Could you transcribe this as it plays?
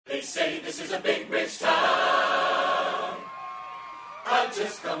This is a big rich town. I've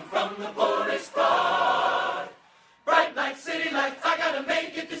just come from the poorest part. Bright lights, city lights, I gotta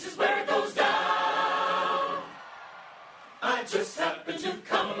make it. This is where it goes down. I just happen to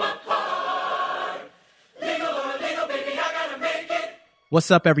come apart. Legal or illegal, baby, I gotta make it.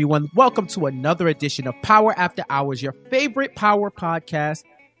 What's up, everyone? Welcome to another edition of Power After Hours, your favorite power podcast.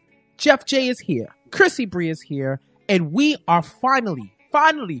 Jeff J is here. Chrissy Bree is here. And we are finally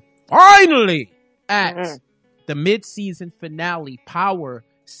at the mid-season finale, Power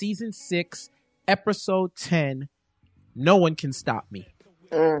Season 6, Episode 10. No one can stop me.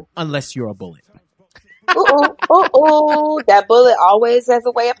 Unless you're a bullet. That bullet always has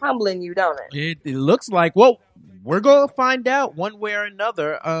a way of humbling you, don't it? It looks like, well, we're going to find out one way or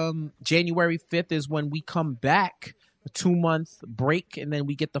another. January 5th is when we come back, a 2-month break, and then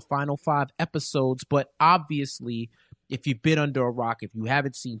we get the final 5 episodes. But obviously, if you've been under a rock, if you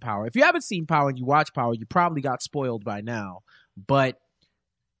haven't seen Power and you watch Power, you probably got spoiled by now. But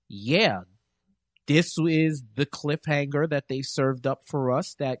yeah, this is the cliffhanger that they served up for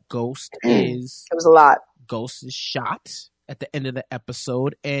us, that Ghost is... It was a lot. Ghost is shot at the end of the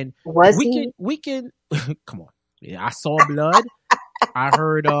episode, and we can come on. Yeah, I saw blood. I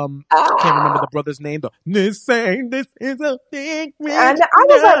heard can't remember the brother's name. This is a big I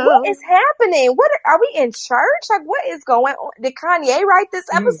was like, what is happening? What are we in church? Like, what is going on? Did Kanye write this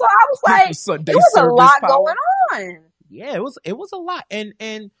episode? I was like, Sunday it was a lot Power. going on. Yeah, it was a lot.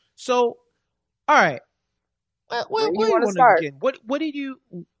 And so, all right. Where do you want to start? begin? What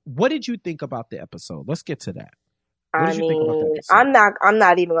did you think about the episode? Let's get to that. I mean, I'm not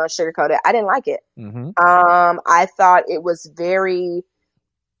even going to sugarcoat it. I didn't like it. Mm-hmm. I thought it was very,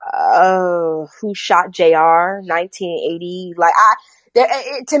 Who Shot JR, 1980. Like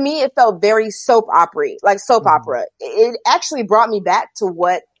to me, it felt very soap opera, like soap opera. It actually brought me back to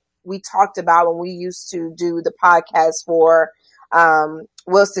what we talked about when we used to do the podcast for,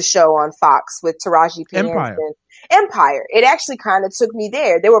 what's the show on Fox with Taraji P. Empire. It actually kind of took me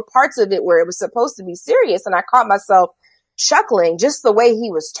there. There were parts of it where it was supposed to be serious, and I caught myself chuckling just the way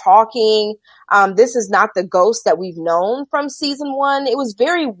he was talking. This is not the Ghost that we've known from season 1. It was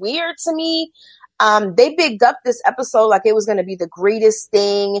very weird to me. They bigged up this episode like it was going to be the greatest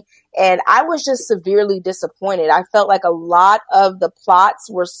thing, and I was just severely disappointed. I felt like a lot of the plots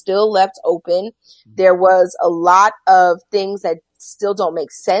were still left open. There was a lot of things that still don't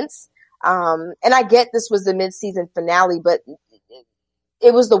make sense. And I get this was the mid-season finale, but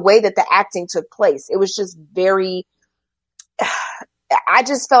it was the way that the acting took place. It was just very, I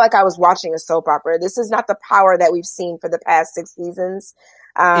just felt like I was watching a soap opera. This is not the Power that we've seen for the past 6 seasons.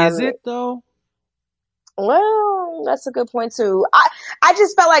 Is it though? Well, that's a good point too. I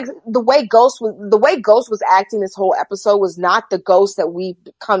just felt like the way Ghost was acting this whole episode was not the Ghost that we've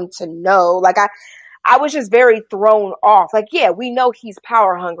come to know. Like I was just very thrown off. Like, yeah, we know he's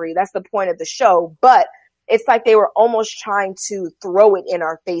power hungry. That's the point of the show. But it's like they were almost trying to throw it in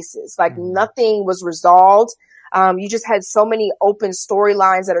our faces. Like nothing was resolved. You just had so many open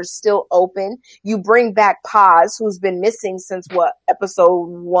storylines that are still open. You bring back Paz, who's been missing since episode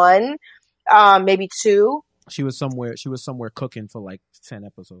 1, maybe 2. She was somewhere cooking for like 10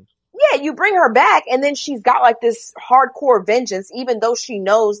 episodes. Yeah, you bring her back, and then she's got like this hardcore vengeance, even though she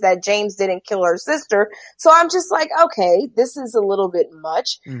knows that James didn't kill her sister. So I'm just like, okay, this is a little bit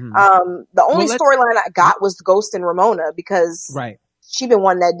much. Mm-hmm. The only storyline I got was Ghost and Ramona, because she been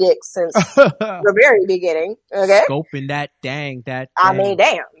wanting that dick since the very beginning. Okay, scoping that dang. I mean,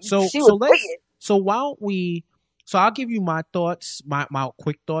 damn. So I'll give you my thoughts, my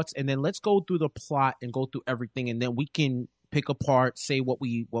quick thoughts, and then let's go through the plot and go through everything, and then we can pick apart, say what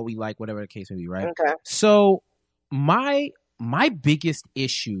we like, whatever the case may be, right? Okay. So my biggest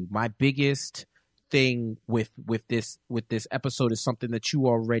issue, my biggest thing with this episode is something that you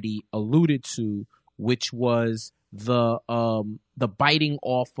already alluded to, which was the biting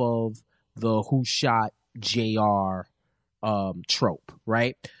off of the Who Shot JR trope,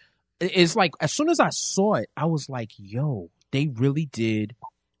 right? It's like, as soon as I saw it, I was like, yo, they really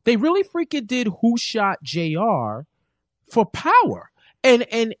freaking did Who Shot JR for Power. And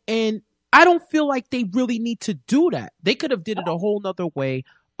I don't feel like they really need to do that. They could have did it a whole nother way.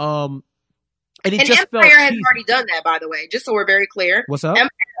 And just Empire has already done that, by the way, just so we're very clear. What's up? Empire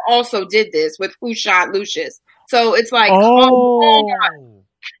also did this with Who Shot Lucius. So it's like,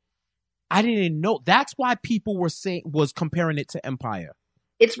 I didn't know. That's why people was comparing it to Empire.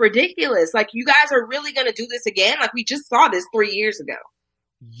 It's ridiculous. Like, you guys are really going to do this again? Like, we just saw this 3 years ago.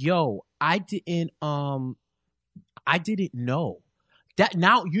 Yo, I didn't know that.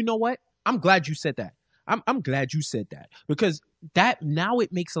 Now, you know what? I'm glad you said that. I'm glad you said that, because that now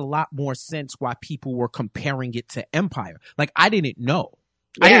it makes a lot more sense why people were comparing it to Empire. Like, I didn't know.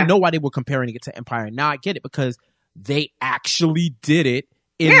 I didn't know why they were comparing it to Empire. Now I get it, because they actually did it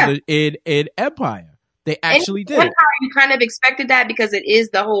in Empire. They actually did. Empire, you kind of expected that because it is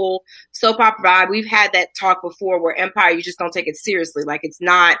the whole soap opera vibe. We've had that talk before where Empire, you just don't take it seriously. Like, it's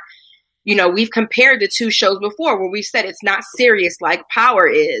not, you know, we've compared the two shows before where we said it's not serious like Power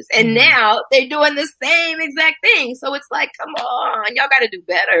is. And now they're doing the same exact thing. So it's like, come on, y'all got to do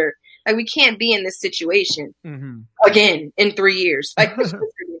better. Like, we can't be in this situation again in 3 years. Like, it's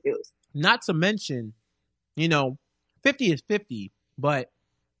ridiculous. Not to mention, you know, 50 is 50, but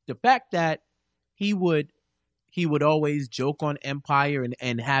the fact that he would always joke on Empire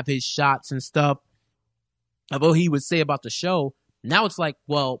and have his shots and stuff of what he would say about the show. Now it's like,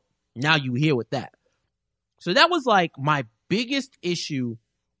 well, now you hear with that. So that was like my biggest issue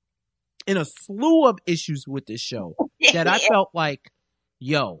in a slew of issues with this show that I felt like,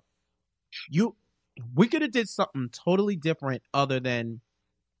 yo, we could have did something totally different other than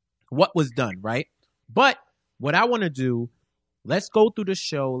what was done, right? But what I want to do, let's go through the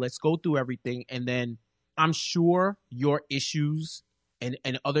show, let's go through everything, and then I'm sure your issues and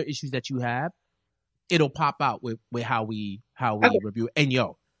other issues that you have, it'll pop out with how we review it. And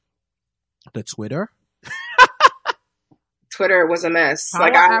yo, the Twitter was a mess.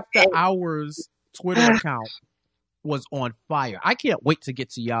 Power After Hours Twitter account was on fire. I can't wait to get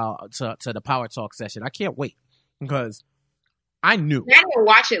to y'all to the Power Talk session. I can't wait, because I knew. I didn't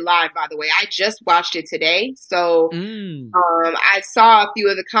watch it live, by the way. I just watched it today. So I saw a few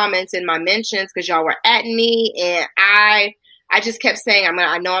of the comments in my mentions because y'all were at me, and I just kept saying, I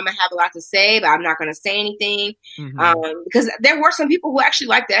know I'm gonna have a lot to say, but I'm not gonna say anything. Because there were some people who actually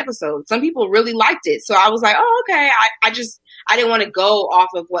liked the episode. Some people really liked it. So I was like, oh, okay. I didn't want to go off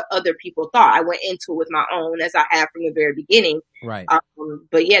of what other people thought. I went into it with my own, as I have from the very beginning. Right.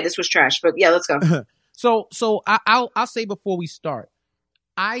 But yeah, this was trash. But yeah, let's go. So I'll say before we start,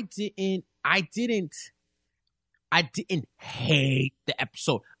 I didn't hate the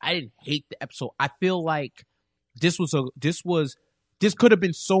episode. I didn't hate the episode. I feel like this could have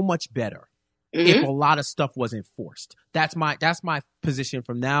been so much better if a lot of stuff wasn't forced. That's my position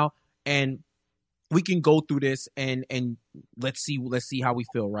from now, and we can go through this and let's see how we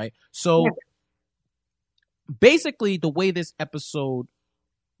feel, right? So basically, the way this episode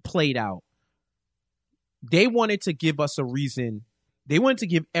played out, they wanted to give us a reason. They wanted to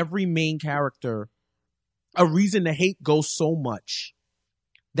give every main character a reason to hate Ghost so much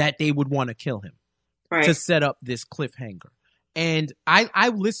that they would want to kill him to set up this cliffhanger. And I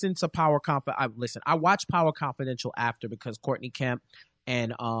listened to I watched Power Confidential after, because Courtney Kemp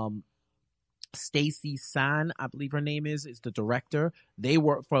and Stacey San, I believe her name is the director. They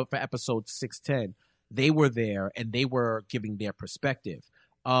were for episode 610. They were there and they were giving their perspective.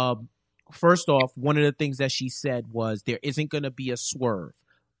 First off, one of the things that she said was there isn't going to be a swerve.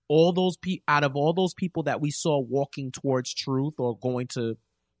 Out of all those people that we saw walking towards truth or going to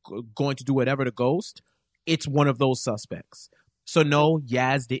do whatever to Ghost, it's one of those suspects. So no,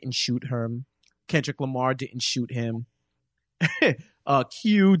 Yaz didn't shoot him. Kendrick Lamar didn't shoot him.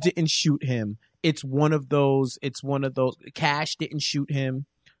 Q didn't shoot him. It's one of those. Cash didn't shoot him.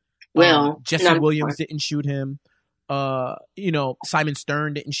 Well, Jesse Williams didn't shoot him. Simon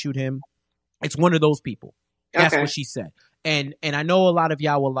Stern didn't shoot him. It's one of those people. That's what she said. And I know a lot of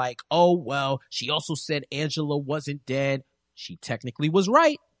y'all were like, oh, well, she also said Angela wasn't dead. She technically was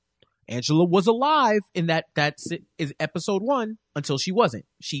right. Angela was alive in that's episode 1 until she wasn't.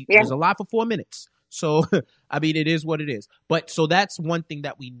 She was alive for 4 minutes. So, I mean, it is what it is. But so that's one thing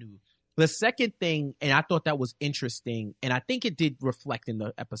that we knew. The second thing, and I thought that was interesting, and I think it did reflect in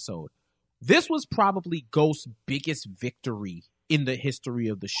the episode, this was probably Ghost's biggest victory in the history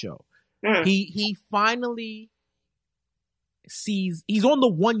of the show. He finally he's on the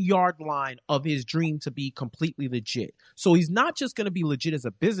 1 yard line of his dream to be completely legit. So he's not just going to be legit as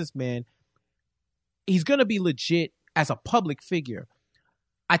a businessman. He's going to be legit as a public figure.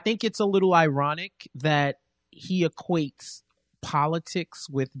 I think it's a little ironic that he equates politics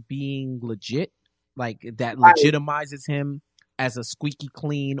with being legit, like that legitimizes him as a squeaky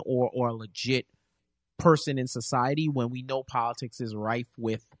clean or a legit person in society, when we know politics is rife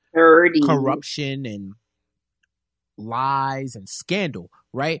with corruption and lies and scandal,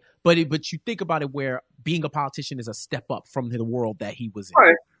 right? But you think about it, where being a politician is a step up from the world that he was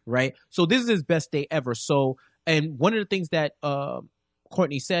in, right? So this is his best day ever. So, and one of the things that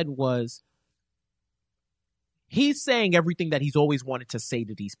Courtney said was, he's saying everything that he's always wanted to say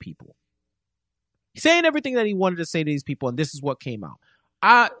to these people. He's saying everything that he wanted to say to these people, and this is what came out.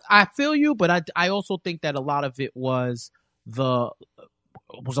 I feel you, but I also think that a lot of it was a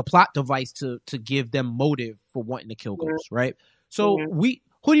plot device to give them motive for wanting to kill Ghost, right? So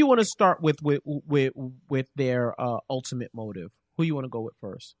who do you want to start with their ultimate motive? Who do you want to go with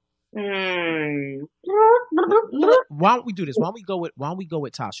first? Why don't we do this? Why don't we go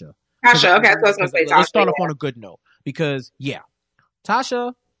with Tasha? Tasha, okay, that's what I was gonna say. Let's start off on a good note because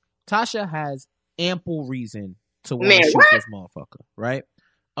Tasha has ample reason to want to shoot this motherfucker, right?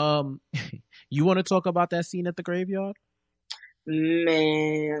 You want to talk about that scene at the graveyard?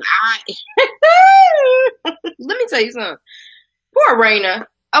 Man, let me tell you something. Poor Raina.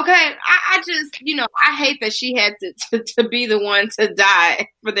 Okay, I just, I hate that she had to be the one to die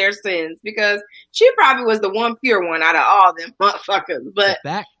for their sins because she probably was the one pure one out of all them motherfuckers. But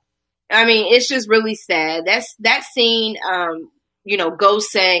I mean, it's just really sad. That scene.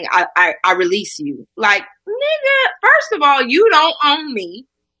 Ghost saying, I release you. Like, nigga, first of all, you don't own me.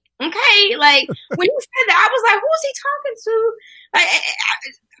 Okay? Like, when he said that, I was like, who's he talking to?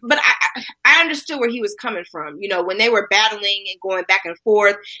 But I understood where he was coming from. When they were battling and going back and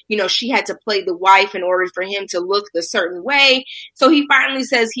forth, she had to play the wife in order for him to look a certain way. So he finally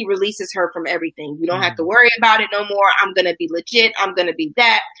says he releases her from everything. You don't have to worry about it no more. I'm going to be legit. I'm going to be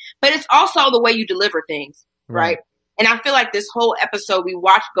that. But it's also the way you deliver things, right? And I feel like this whole episode, we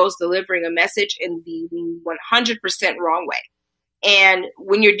watched Ghost delivering a message in the 100% wrong way. And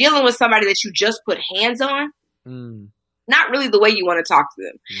when you're dealing with somebody that you just put hands on, not really the way you want to talk to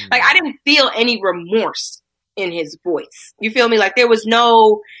them. Like, I didn't feel any remorse in his voice. You feel me? Like, there was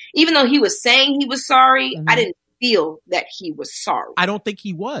no, even though he was saying he was sorry, I didn't feel that he was sorry. I don't think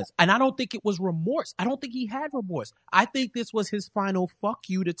he was. And I don't think it was remorse. I don't think he had remorse. I think this was his final fuck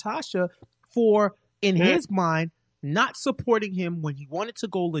you to Tasha for, in his mind, not supporting him when he wanted to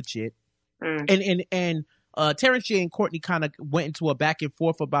go legit. And Terrence J and Courtney kind of went into a back and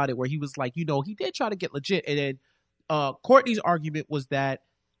forth about it where he was like, he did try to get legit. And then Courtney's argument was that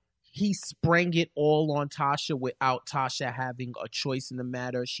he sprang it all on Tasha without Tasha having a choice in the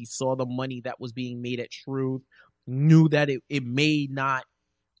matter. She saw the money that was being made at Truth, knew that it may not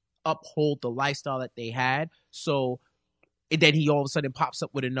uphold the lifestyle that they had. So and then he all of a sudden pops up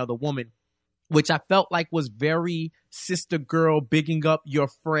with another woman, which I felt like was very sister girl, bigging up your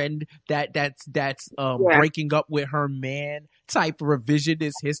friend that's breaking up with her man type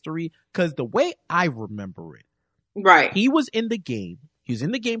revisionist history. Because the way I remember it, right, he was in the game. He was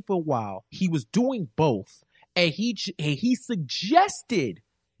in the game for a while. He was doing both, and he suggested,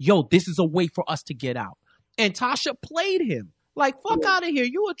 "Yo, this is a way for us to get out." And Tasha played him. Like, fuck out of here.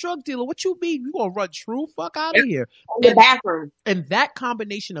 You a drug dealer. What you mean? You gonna run True? Fuck out of here. In the bathroom. And that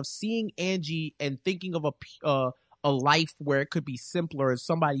combination of seeing Angie and thinking of a life where it could be simpler as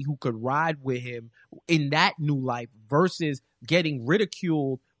somebody who could ride with him in that new life versus getting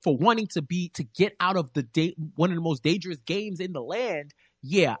ridiculed for wanting to get out of one of the most dangerous games in the land.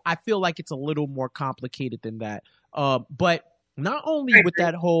 Yeah, I feel like it's a little more complicated than that. But not only with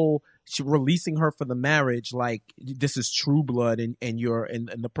that whole releasing her for the marriage, like this is True Blood, and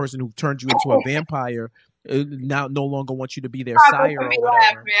the person who turned you into a vampire now no longer wants you to be their sire or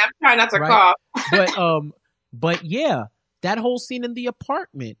whatever. I'm trying not to cough. But yeah, that whole scene in the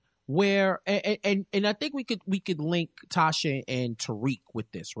apartment where and I think we could link Tasha and Tariq with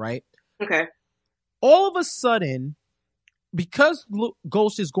this, right? Okay. All of a sudden, because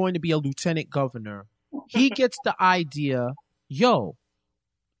Ghost is going to be a lieutenant governor, he gets the idea, yo,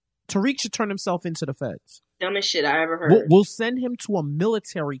 Tariq should turn himself into the feds. Dumbest shit I ever heard. We'll send him to a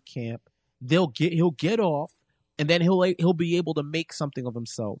military camp. He'll get off, and then he'll be able to make something of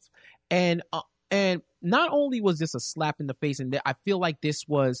himself. And not only was this a slap in the face, and I feel like this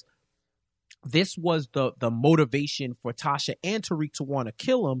was the motivation for Tasha and Tariq to want to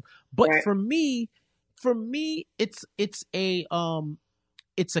kill him. But right. for me, it's a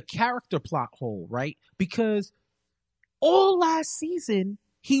character plot hole, right? Because all last season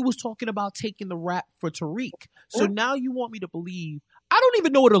he was talking about taking the rap for Tariq. So now you want me to believe I don't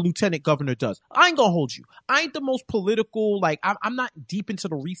even know what a lieutenant governor does. I ain't gonna hold you. I ain't the most political, like I'm not deep into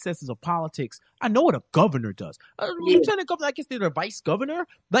the recesses of politics. I know what a governor does. Lieutenant governor, I guess they're the vice governor.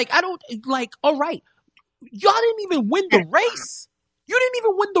 Like I don't like. All right, y'all didn't even win the race. You didn't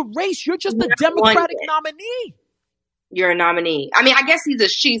even win the race. You're just a Democratic nominee. You're a nominee. I mean, I guess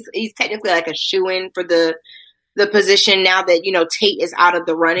he's technically like a shoo-in for the position now that, Tate is out of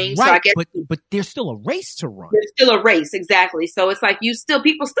the running. Right, so I guess, but there's still a race to run. There's still a race, exactly. So it's like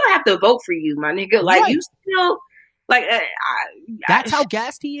people still have to vote for you, my nigga. Like you still, like that's how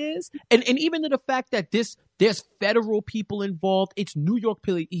gassed he is, and even to the fact that there's federal people involved. It's New York.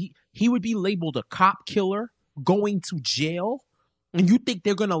 He would be labeled a cop killer, going to jail. And you think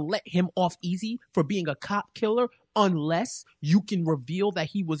they're gonna let him off easy for being a cop killer unless you can reveal that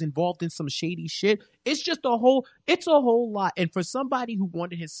he was involved in some shady shit? It's a whole lot. And for somebody who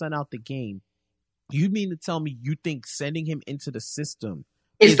wanted his son out the game, you mean to tell me you think sending him into the system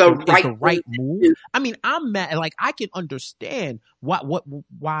is the right move? I mean, I'm mad. Like, I can understand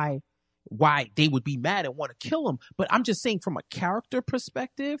why they would be mad and want to kill him, but I'm just saying from a character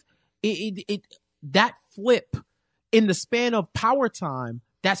perspective, that flip in the span of power time,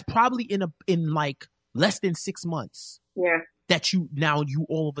 that's probably in like less than 6 months. Yeah. That you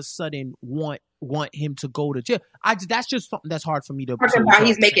all of a sudden want him to go to jail. That's just something that's hard for me to.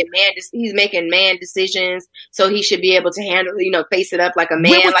 He's making man decisions, so he should be able to handle, face it up like a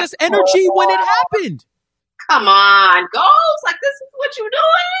man. Where was this energy when it happened? Come on, Ghost. Like, this is what you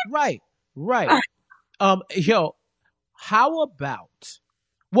doing? Right. Yo, how about?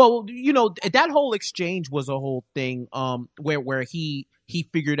 Well, that whole exchange was a whole thing. Where he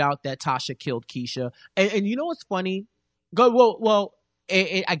figured out that Tasha killed Keisha, and you know what's funny?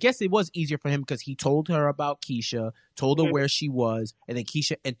 I guess it was easier for him because he told her about Keisha, told her where she was, and then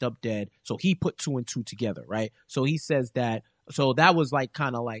Keisha ended up dead. So he put 2 and 2 together, right? So he says that. So that was like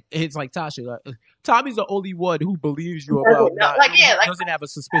kind of like, it's like Tasha, Tommy's the only one who believes you about doesn't have a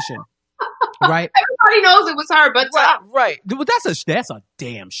suspicion, right? Everybody knows it was her, but right. But that's a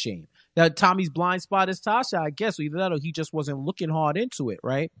damn shame. That Tommy's blind spot is Tasha, I guess. So either that or he just wasn't looking hard into it,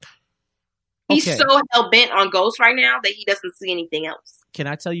 right? He's so hell-bent on Ghost right now that he doesn't see anything else. Can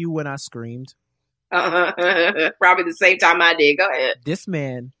I tell you when I screamed? Probably the same time I did. Go ahead. This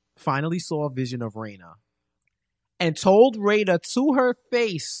man finally saw a vision of Raina and told Raina to her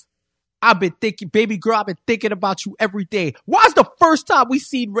face, baby girl, I've been thinking about you every day. Why's the first time we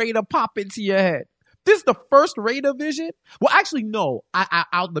seen Raina pop into your head? This is the first Raina vision? Well, actually, no.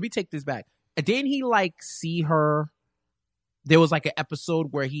 I'll let me take this back. Didn't he see her? There was an episode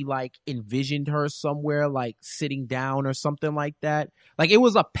where he envisioned her somewhere, sitting down or something like that. It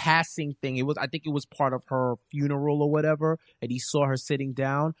was a passing thing. I think it was part of her funeral or whatever. And he saw her sitting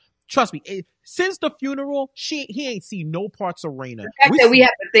down. Trust me, since the funeral, he ain't seen no parts of Raina. The fact that we have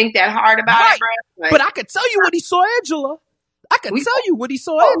to think that hard about it, bro. But I could tell you when he saw Angela. We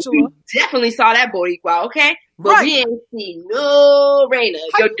definitely saw that Boricua, okay? But we ain't seen no Raina,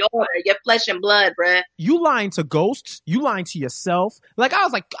 your daughter, your flesh and blood, bruh. You lying to ghosts. You lying to yourself. I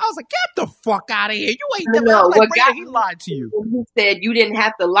was like, get the fuck out of here. You ain't never Raina, he lied to you. He said you didn't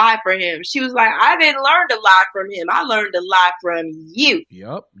have to lie for him. She was like, I didn't learn to lie from him. I learned to lie from you.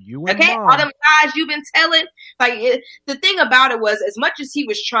 Yep, you and okay, Mom. all them lies you've been telling. The thing about it was, as much as he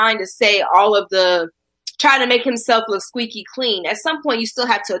was trying to say trying to make himself look squeaky clean, at some point you still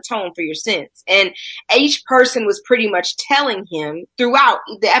have to atone for your sins. And each person was pretty much telling him throughout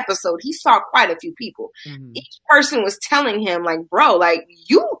the episode, he saw quite a few people. Mm-hmm. Each person was telling him, bro,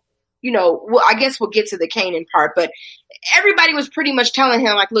 well, I guess we'll get to the Kanan part, but everybody was pretty much telling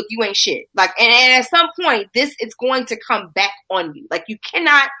him, look, you ain't shit. And at some point, it's going to come back on you. You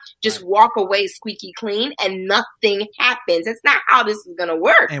cannot just walk away squeaky clean and nothing happens. That's not how this is going to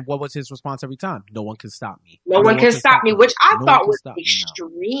work. And what was his response every time? No one can stop me. No one can stop me, which I thought was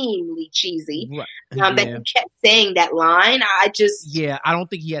extremely cheesy. Right. That he kept saying that line. Yeah, I don't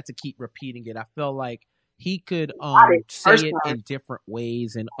think he had to keep repeating it. I felt like he could say it in different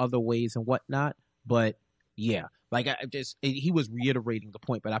ways and other ways and whatnot. But yeah, he was reiterating the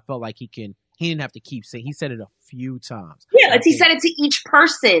point, but I felt like he didn't have to keep saying. He said it a few times. Yeah, he said it to each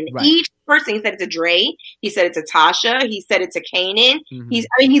person. Right. Each person. He said it to Dre. He said it to Tasha. He said it to Kanan. Mm-hmm. He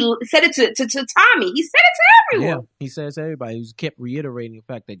said it to Tommy. He said it to everyone. Yeah, he said it to everybody. He kept reiterating the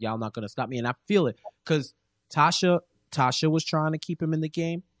fact that y'all not going to stop me, and I feel it because Tasha was trying to keep him in the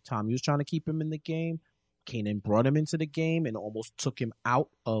game. Tommy was trying to keep him in the game. Kanan brought him into the game and almost took him out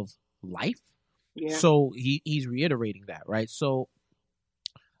of life. Yeah. So he's reiterating that, right? So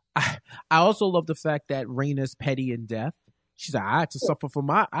I also love the fact that Raina's petty in death. She's like, I had to suffer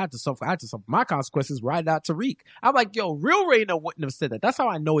my consequences right out Tariq. I'm like, yo, real Raina wouldn't have said that. That's how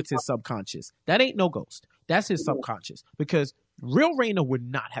I know it's his subconscious. That ain't no ghost. That's his subconscious. Because real Raina would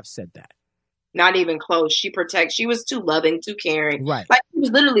not have said that. Not even close. She was too loving, too caring. Right. She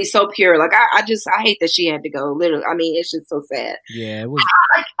was literally so pure. I hate that she had to go. Literally. I mean, it's just so sad. Yeah, it was.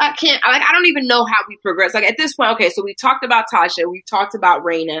 I can't, I don't even know how we progress. At this point, okay, so we talked about Tasha, we talked about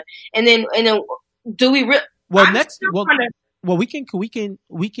Raina, and then do we we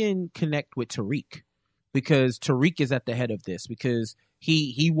can connect with Tariq because Tariq is at the head of this because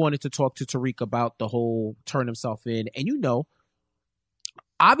he wanted to talk to Tariq about the whole turn himself in, and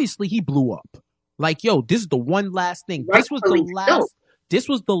obviously he blew up. Yo, this is the one last thing. This was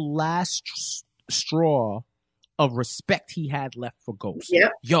the last straw of respect he had left for Ghost.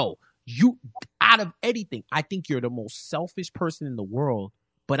 Yep. Yo, you, out of anything, I think you're the most selfish person in the world,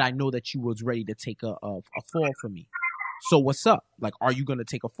 but I know that you was ready to take a fall for me. So what's up? Like, are you going to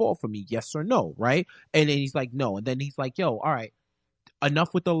take a fall for me? Yes or no, right? And then he's like, no. And then he's like, yo, all right,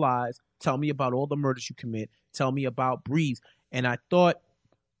 enough with the lies. Tell me about all the murders you commit. Tell me about Breeze. And I thought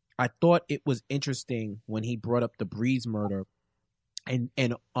it was interesting when he brought up the Breeze murder, and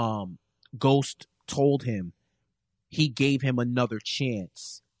Ghost told him he gave him another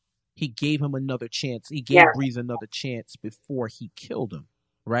chance. He gave Breeze another chance before he killed him,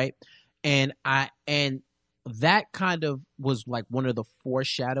 right? And that kind of was like one of the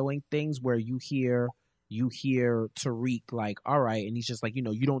foreshadowing things where you hear Tariq like, all right, and he's just like, you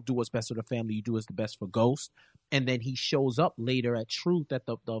know, you don't do what's best for the family, you do what's the best for Ghost. And then he shows up later at Truth at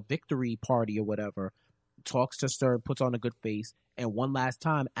the victory party or whatever, talks to Stern, puts on a good face, and one last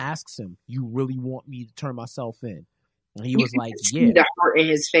time asks him, you really want me to turn myself in? And he was like, yeah. The heart in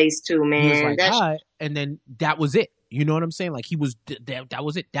his face too, man. He was like, all right. And then that was it. You know what I'm saying? Like, he was, that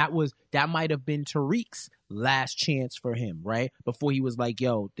was it. That might have been Tariq's last chance for him, right? Before he was like,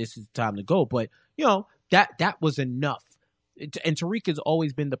 yo, this is time to go. But, you know, that was enough. And Tariq has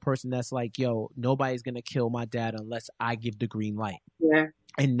always been the person that's like, yo, nobody's going to kill my dad unless I give the green light. Yeah.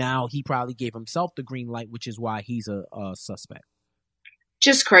 And now he probably gave himself the green light, which is why he's a suspect.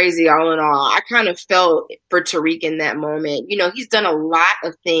 Just crazy, all in all. I kind of felt for Tariq in that moment. You know, he's done a lot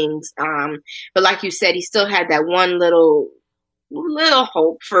of things, but like you said, he still had that one little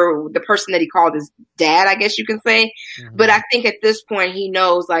hope for the person that he called his dad, I guess you can say. Mm-hmm. But I think at this point, he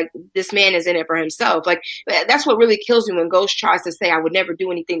knows, like, this man is in it for himself. Like, that's what really kills me when Ghost tries to say, I would never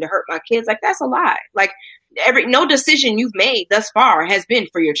do anything to hurt my kids. Like, that's a lie. Like, no decision you've made thus far has been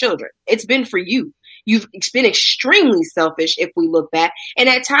for your children. It's been for you. You've been extremely selfish if we look back. And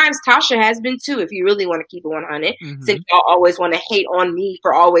at times, Tasha has been too, if you really want to keep it 100. Mm-hmm. Since y'all always want to hate on me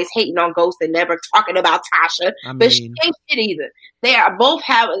for always hating on Ghost and never talking about Tasha. But she ain't shit either. They are both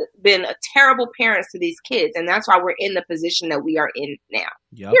have been terrible parents to these kids. And that's why we're in the position that we are in now.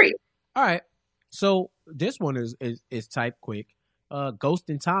 Yep. Period. All right. So this one is type quick. Ghost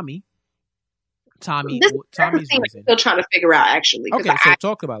and Tommy's thing I'm still trying to figure out, actually. Okay, so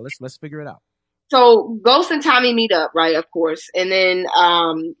talk about it. Let's figure it out. So Ghost and Tommy meet up, right? Of course. And then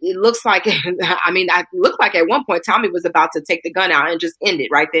it looks like, it looked like at one point Tommy was about to take the gun out and just end it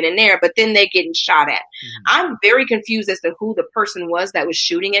right then and there. But then they're getting shot at. Mm-hmm. I'm very confused as to who the person was that was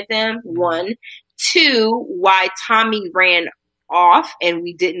shooting at them. Mm-hmm. 1. 2, why Tommy ran off and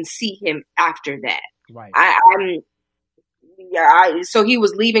we didn't see him after that. Right. So he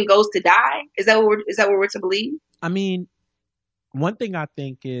was leaving Ghost to die? Is that what we're to believe? I mean, one thing I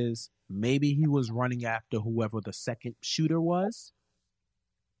think is, maybe he was running after whoever the second shooter was.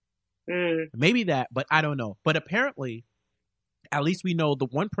 Maybe that, but I don't know. But apparently, at least we know the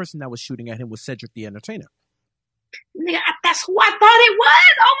one person that was shooting at him was Cedric the Entertainer. Yeah, that's who I thought it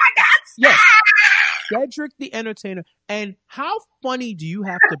was. Oh my God. Yes. Cedric the Entertainer. And how funny do you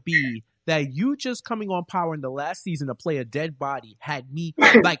have to be that you just coming on Power in the last season to play a dead body had me,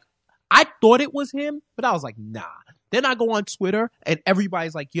 like, I thought it was him, but I was like, nah. Then I go on Twitter and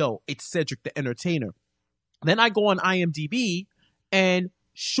everybody's like, yo, it's Cedric the Entertainer. Then I go on IMDb and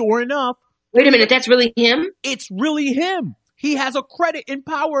sure enough. Wait a minute, that's really him? It's really him. He has a credit in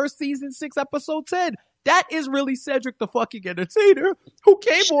Power season 6, episode 10. That is really Cedric the fucking Entertainer who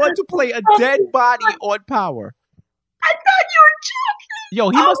came on to play a dead body on Power. I thought you were joking. Yo,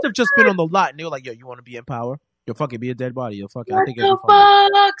 he must have just been on the lot and they were like, yo, you want to be in Power? You'll fucking be a dead body. You'll fucking. What the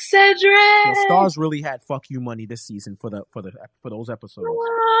fuck, Cedric? The Stars really had fuck you money this season for those episodes.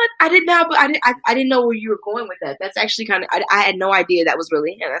 What? I didn't know. I didn't know where you were going with that. That's actually kind of. I had no idea that was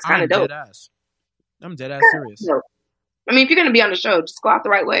really him. That's kind of dope. I'm dead ass serious. I mean, if you're gonna be on the show, just go out the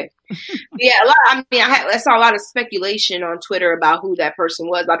right way. Yeah, I saw a lot of speculation on Twitter about who that person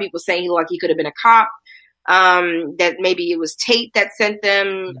was. A lot of people saying he could have been a cop. That maybe it was Tate that sent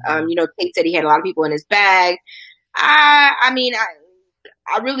them. Tate said he had a lot of people in his bag. I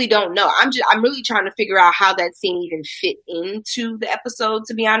really don't know. I'm really trying to figure out how that scene even fit into the episode,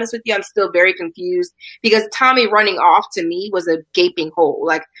 to be honest with you. I'm still very confused because Tommy running off to me was a gaping hole.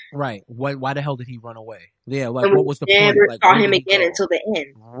 Like, right. Why the hell did he run away? Yeah. Like, what was the point? Never saw him again until the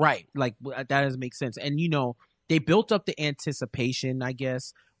end. Right. Like, that doesn't make sense. And, they built up the anticipation, I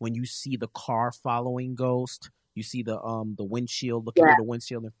guess, when you see the car following Ghost. You see the windshield, looking at the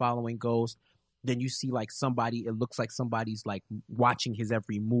windshield and following Ghost. Then you see it looks like somebody's like watching his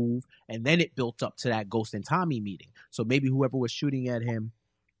every move. And then it built up to that Ghost and Tommy meeting. So maybe whoever was shooting at him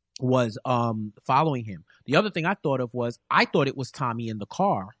was following him. The other thing I thought of was, I thought it was Tommy in the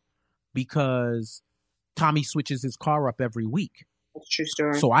car because Tommy switches his car up every week. That's a true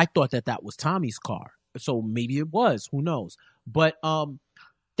story. So I thought that was Tommy's car. So maybe it was. Who knows? But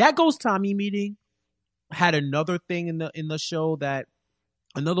that Ghost Tommy meeting had another thing in the show that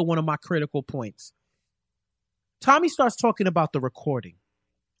another one of my critical points. Tommy starts talking about the recording.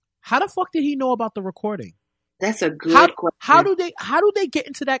 How the fuck did he know about the recording? That's a good question. How do they get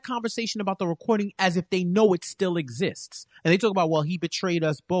into that conversation about the recording as if they know it still exists? And they talk about, well, he betrayed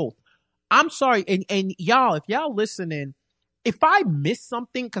us both. I'm sorry, and y'all, if y'all listening, if I miss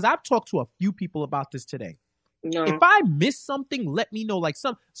something, because I've talked to a few people about this today. No. If I miss something, let me know. Like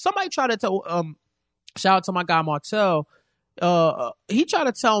somebody tried to tell shout out to my guy Martel. He tried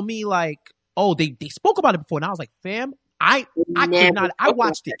to tell me like, oh, they spoke about it before, and I was like, fam, I could not. I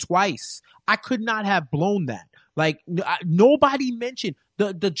watched it twice. I could not have blown that. Like nobody mentioned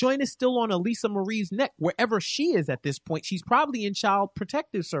the joint is still on Elisa Marie's neck wherever she is at this point. She's probably in Child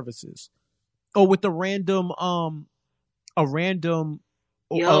Protective Services, or with a random.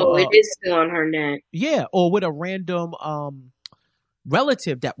 It is still on her neck. Yeah, or with a random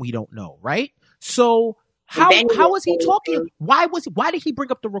relative that we don't know, right? So how was he talking? Why did he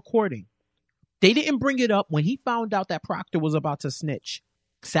bring up the recording? They didn't bring it up when he found out that Proctor was about to snitch.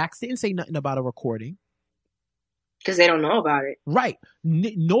 Saxe didn't say nothing about a recording. Because they don't know about it. Right.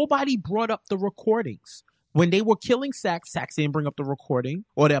 Nobody brought up the recordings. When they were killing Saxe didn't bring up the recording.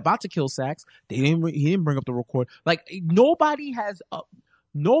 Or they're about to kill Saxe. He didn't bring up the record. Like, nobody has...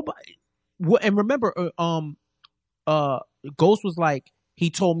 nobody... And remember, Ghost was like, he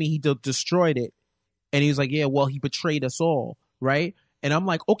told me he destroyed it. And he was like, yeah, well, he betrayed us all. Right? And I'm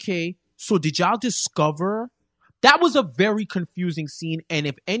like, okay, so did y'all discover... That was a very confusing scene. And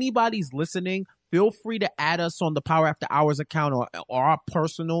if anybody's listening, feel free to add us on the Power After Hours account or our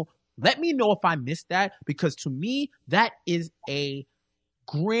personal. Let me know if I missed that, because to me, that is a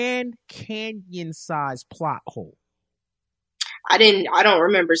Grand Canyon size plot hole. I don't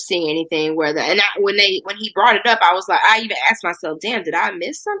remember seeing anything where when he brought it up, I was like, I even asked myself, damn, did I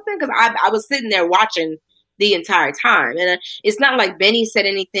miss something? Because I was sitting there watching the entire time. And it's not like Benny said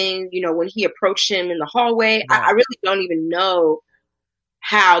anything, when he approached him in the hallway. Right. I really don't even know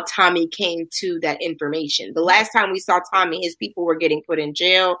how Tommy came to that information. The last time we saw Tommy, his people were getting put in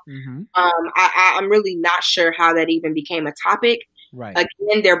jail. Mm-hmm. I'm really not sure how that even became a topic. Right.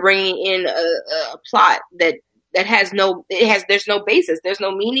 Again, they're bringing in a plot that there's no basis. There's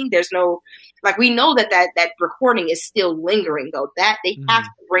no meaning. There's no, we know that recording is still lingering though. That they have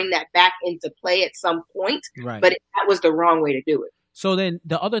to bring that back into play at some point. Right. But that was the wrong way to do it. So then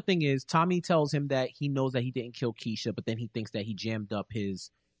the other thing is Tommy tells him that he knows that he didn't kill Keisha, but then he thinks that he jammed up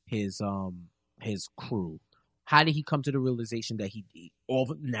his crew. How did he come to the realization that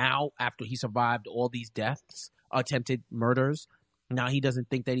now after he survived all these deaths, attempted murders, now he doesn't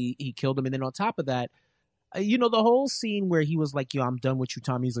think that he killed him? And then on top of that, the whole scene where he was like, yo, I'm done with you,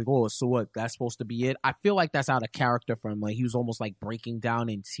 Tommy. He's like, oh, so what? That's supposed to be it? I feel like that's out of character for him. Like, he was almost like breaking down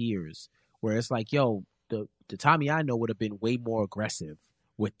in tears, where it's like, yo, the Tommy I know would have been way more aggressive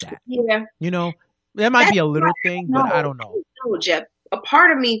with that. Yeah. That might be a little thing, but I don't know. No, Jeff. A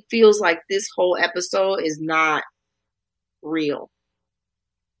part of me feels like this whole episode is not real.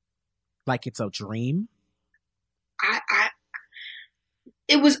 Like it's a dream?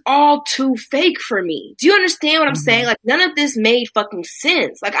 It was all too fake for me. Do you understand what I'm saying? Like, none of this made fucking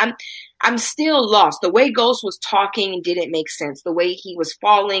sense. Like, I'm still lost. The way Ghost was talking didn't make sense. The way he was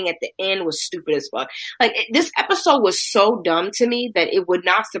falling at the end was stupid as fuck. Like, this episode was so dumb to me that it would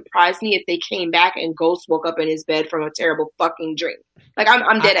not surprise me if they came back and Ghost woke up in his bed from a terrible fucking dream. Like,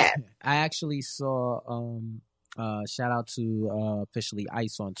 I'm dead ass. I actually saw, shout out to officially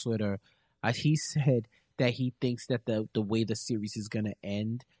Ice on Twitter. He said that he thinks that the way the series is going to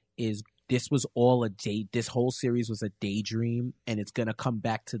end is this was all this whole series was a daydream, and it's going to come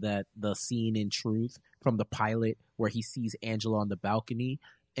back to the scene in Truth from the pilot where he sees Angela on the balcony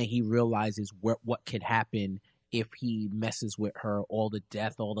and he realizes what could happen if he messes with her, all the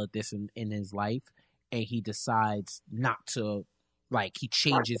death, all of this in his life, and he decides not to, like, he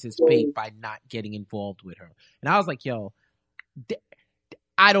changes his fate by not getting involved with her. And I was like, yo,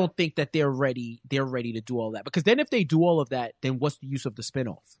 I don't think that they're ready to do all that, because then if they do all of that, then what's the use of the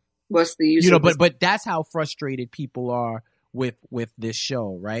spinoff? What's the use? But that's how frustrated people are with this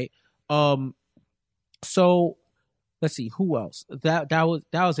show, right? So let's see who else. That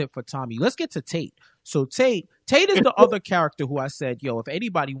was it for Tommy. Let's get to Tate. So Tate is the other character who I said, yo, if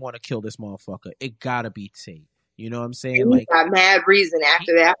anybody want to kill this motherfucker, it gotta be Tate. You know what I'm saying? Like, got mad reason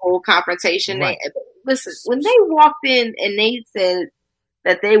after that whole confrontation. Right. Listen, when they walked in and they said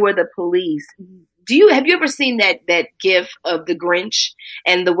that they were the police, have you ever seen that gif of the Grinch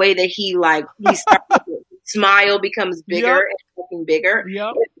and the way that he starts smile becomes bigger and fucking bigger?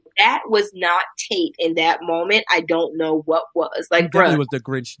 Yep. If that was not Tate in that moment, I don't know what was. Like, it definitely was the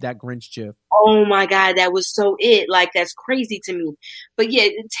Grinch, that Grinch gif. Oh my God, that was so it. Like, that's crazy to me. But yeah,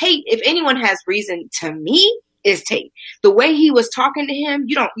 Tate, if anyone has reason to me, is Tate. The way he was talking to him,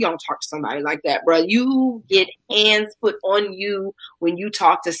 you don't talk to somebody like that, bro. You get hands put on you when you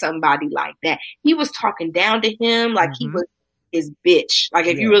talk to somebody like that. He was talking down to him like he was his bitch. Like,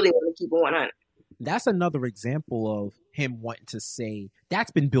 if you really want to keep it 100. That's another example of him wanting to say that's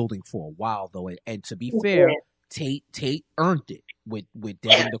been building for a while though. And to be fair, Tate earned it with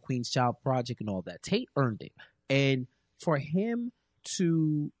Dead and the Queen's Child Project and all that. Tate earned it. And for him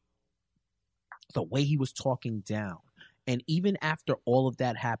to, the way he was talking down, and even after all of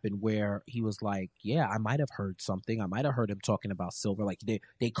that happened where he was like, yeah, I might have heard something. I might have heard him talking about silver. Like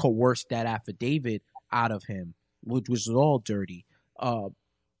they coerced that affidavit out of him, which was all dirty.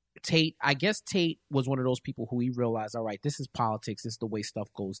 Tate was one of those people who he realized, all right, this is politics. This is the way stuff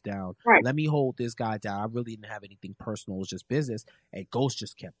goes down. Right. Let me hold this guy down. I really didn't have anything personal. It was just business. And Ghost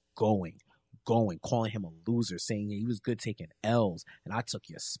just kept going, calling him a loser, saying he was good taking L's and I took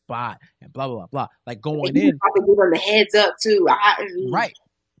your spot and blah, blah, blah, blah. Like going in. Probably giving the heads up too. Right.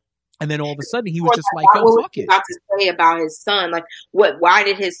 And then all of a sudden he was just like, yo, fuck it. About to say about his son, like why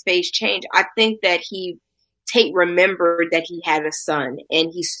did his face change? I think that Tate remembered that he had a son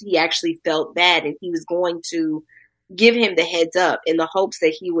and he actually felt bad and he was going to give him the heads up in the hopes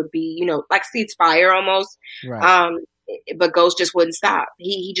that he would be, like ceasefire almost. Right. But Ghost just wouldn't stop.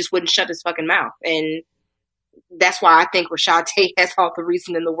 He just wouldn't shut his fucking mouth. And that's why I think Rashad Tate has all the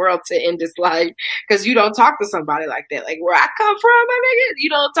reason in the world to end his life, because you don't talk to somebody like that. Like where I come from, my nigga, you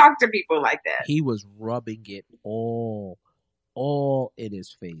don't talk to people like that. He was rubbing it all in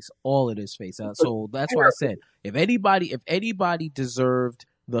his face, so that's why I said if anybody deserved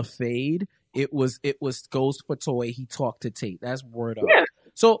the fade, it was Ghost for Toy. He talked to Tate. That's word up. Yeah.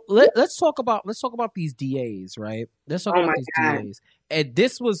 So let's talk about these DAs, right? Let's talk about these DAs. And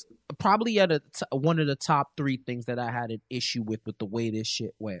this was probably at one of the top 3 things that I had an issue with the way this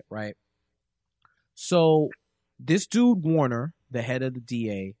shit went, right? So this dude Warner, the head of the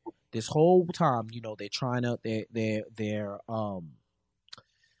DA, this whole time, they're trying to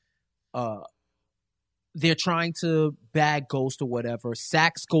they're trying to bag Ghost or whatever.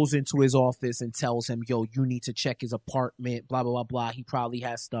 Saxe goes into his office and tells him, yo, you need to check his apartment, blah, blah, blah, blah. He probably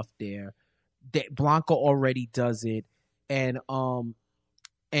has stuff there. Blanca already does it. And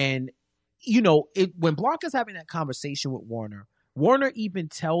when Blanca's having that conversation with Warner even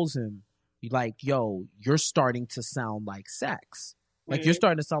tells him, like, yo, you're starting to sound like Saxe. Like, you're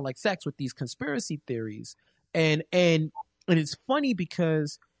starting to sound like Saxe with these conspiracy theories. And it's funny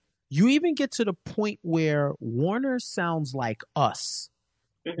because you even get to the point where Warner sounds like us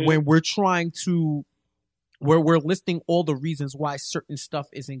when we're we're listing all the reasons why certain stuff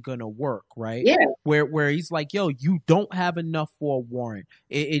isn't going to work, right? Yeah. Where he's like, yo, you don't have enough for a warrant.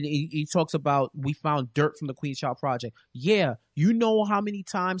 He talks about, we found dirt from the Queen's Child Project. Yeah. You know how many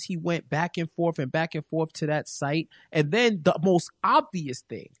times he went back and forth to that site? And then the most obvious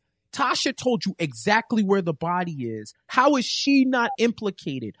thing, Tasha told you exactly where the body is. How is she not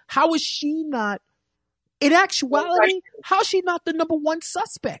implicated? How is she not, in actuality, how is she not the number 1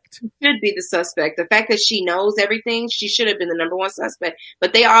 suspect? She should be the suspect. The fact that she knows everything, she should have been the number 1 suspect.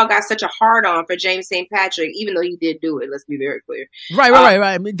 But they all got such a hard-on for James St. Patrick, even though he did do it. Let's be very clear. Right.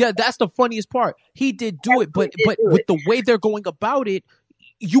 I mean, that's the funniest part. He did do it, but with the way they're going about it,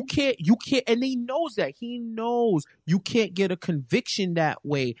 you can't, and he knows that. He knows you can't get a conviction that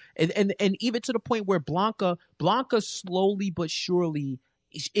way. And even to the point where Blanca slowly but surely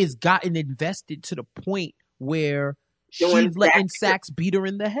is gotten invested to the point where she's letting Saxe beat her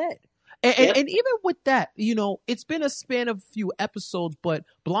in the head. And even with that, it's been a span of a few episodes, but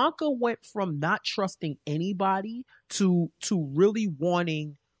Blanca went from not trusting anybody to really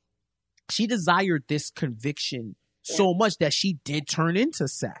wanting, she desired this conviction so much that she did turn into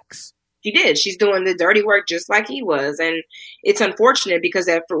Saxe. She did. She's doing the dirty work just like he was. And it's unfortunate because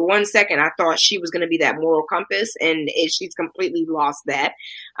for 1 second, I thought she was going to be that moral compass, and she's completely lost that.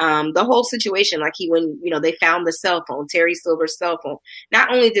 The whole situation, like when they found the cell phone, Terry Silver's cell phone,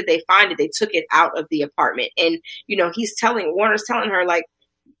 not only did they find it, they took it out of the apartment. And, Warner's telling her, like,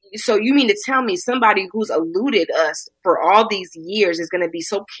 so you mean to tell me somebody who's eluded us for all these years is going to be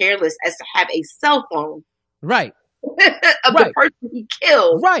so careless as to have a cell phone? Right. of the person he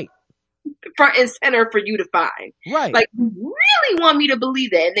killed. Right. Front and center for you to find. Right. Like, you really want me to believe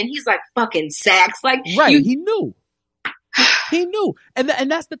that? And then he's like, fucking Saxe. Like, right. He knew. He knew. And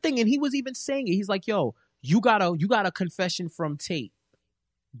that's the thing. And he was even saying it. He's like, yo, you got a confession from Tate.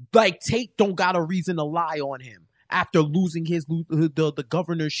 Like, Tate don't got a reason to lie on him after losing the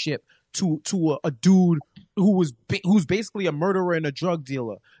governorship to a dude who's basically a murderer and a drug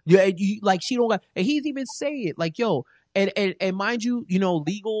dealer. Yeah, like, she don't got, and he's even saying it like, yo, and mind you,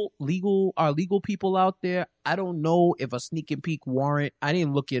 our legal people out there, I don't know if a sneak and peek warrant, I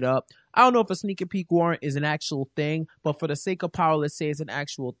didn't look it up. I don't know if a sneak and peek warrant is an actual thing, but for the sake of power, let's say it's an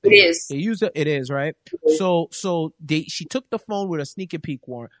actual thing. It is. They use it. It is, right? Mm-hmm. She took the phone with a sneak and peek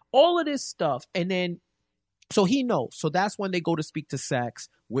warrant, all of this stuff, and then so he knows. So that's when they go to speak to Saxe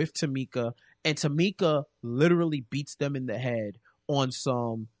with Tamika, and Tamika literally beats them in the head on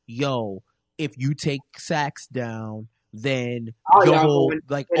some, yo, if you take Saxe down, then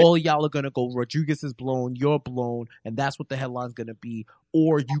all y'all are gonna go, Rodriguez is blown, you're blown, and that's what the headline's gonna be.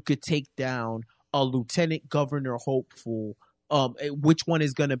 Or you could take down a lieutenant governor hopeful. Which one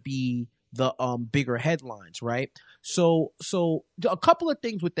is gonna be the bigger headlines, right? So a couple of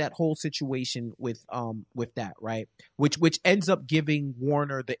things with that whole situation with that, right? Which ends up giving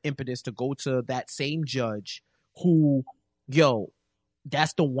Warner the impetus to go to that same judge who, yo,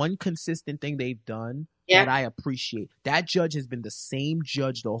 that's the one consistent thing they've done that I appreciate. That judge has been the same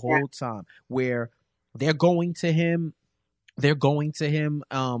judge the whole time, where they're going to him to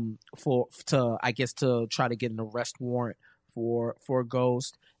try to get an arrest warrant for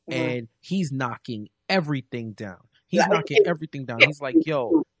Ghost, and he's knocking everything down. He's He's like,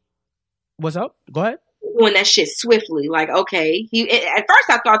 yo, what's up? Go ahead. Doing that shit swiftly. Like, okay. At first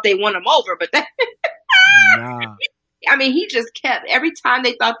I thought they won him over, but that nah. I mean, he just kept, every time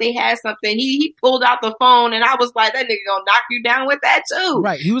they thought they had something, he pulled out the phone, and I was like, that nigga gonna knock you down with that too.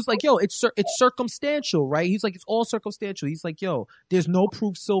 Right. He was like, yo, it's circumstantial, right? He's like, it's all circumstantial. He's like, yo, there's no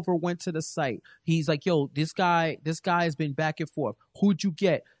proof Silver went to the site. He's like, yo, this guy has been back and forth. Who'd you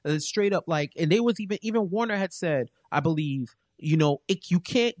get? Straight up, like, and they was even Warner had said, I believe, you got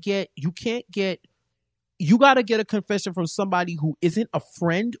to get a confession from somebody who isn't a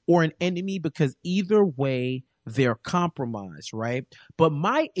friend or an enemy, because either way, they're compromised, right? But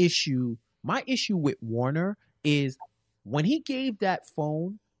my issue with Warner is when he gave that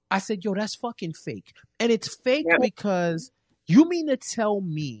phone, I said, yo, that's fucking fake. And it's fake because you mean to tell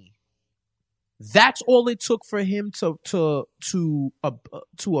me that's all it took for him to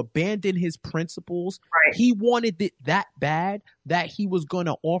abandon his principles? Right. He wanted it that bad that he was going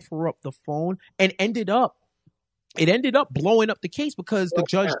to offer up the phone, and it ended up blowing up the case because the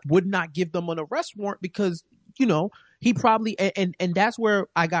judge would not give them an arrest warrant because, he probably, and that's where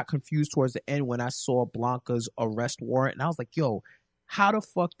I got confused towards the end when I saw Blanca's arrest warrant, and I was like, yo, how the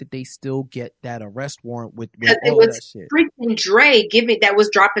fuck did they still get that arrest warrant with all of that shit? Freaking Dre that was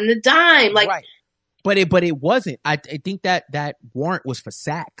dropping the dime. Like, right. But it wasn't. I think that warrant was for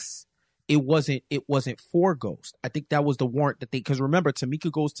Saxe. It wasn't for Ghost. I think that was the warrant that because remember,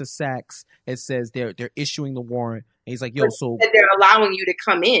 Tamika goes to Saxe and says they're issuing the warrant, and he's like, yo, so they're allowing you to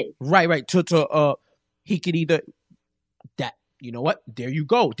come in. Right. To he could either that, you know what? There you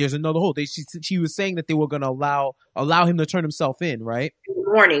go. There's another hole. She was saying that they were going to allow him to turn himself in, right? In the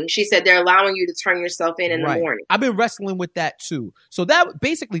morning. She said they're allowing you to turn yourself in the morning. I've been wrestling with that too. So that's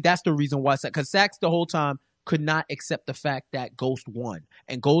the reason why, because Saxe the whole time could not accept the fact that Ghost won,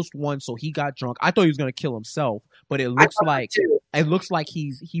 and Ghost won, so he got drunk. I thought he was going to kill himself, but it looks like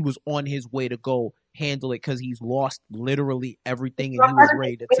he was on his way to go handle it because he's lost literally everything, and he was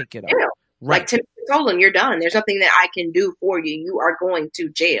ready to take it up. Right. Like, Tim told him, you're done. There's nothing that I can do for you. You are going to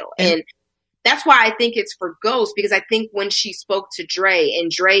jail. And that's why I think it's for Ghost, because I think when she spoke to Dre, and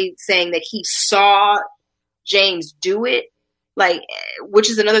Dre saying that he saw James do it, like,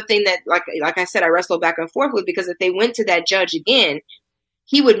 which is another thing that, like I said, I wrestled back and forth with, because if they went to that judge again,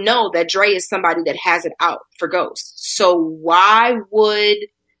 he would know that Dre is somebody that has it out for Ghost. So why would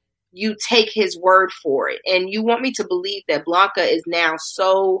you take his word for it? And you want me to believe that Blanca is now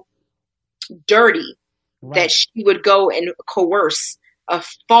so dirty that she would go and coerce a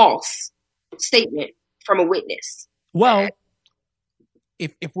false statement from a witness. Well,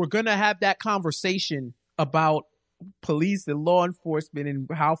 if we're gonna have that conversation about police and law enforcement and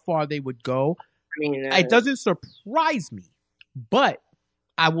how far they would go, it doesn't surprise me. But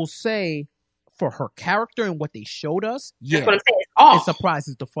I will say, for her character and what they showed us, that's what I'm saying. It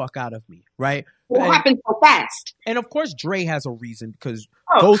surprises the fuck out of me, right? What happened so fast? And of course, Dre has a reason, because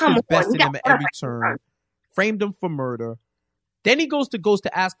Ghost is besting him at every turn, framed him for murder. Then he goes to Ghost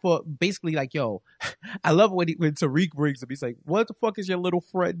to ask for, basically, like, yo, I love when Tariq brings him. He's like, what the fuck is your little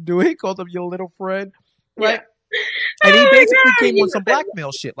friend doing? He calls him your little friend, right? Yeah. And he basically came with some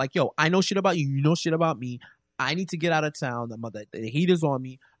blackmail shit. Like, yo, I know shit about you. You know shit about me. I need to get out of town. The heat is on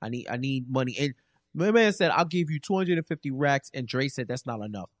me. I need money. And my man said, I'll give you 250 racks. And Dre said, that's not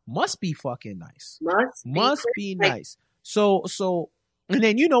enough. Must be fucking nice. Must be nice. So, and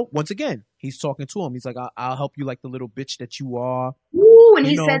then, once again, he's talking to him. He's like, I'll help you like the little bitch that you are. Ooh, and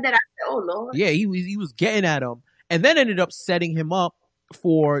he said that. I said, oh, Lord. Yeah, he was getting at him. And then ended up setting him up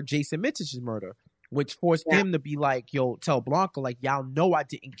for Jason Mitchell's murder, which forced him to be like, yo, tell Blanca, like, y'all know I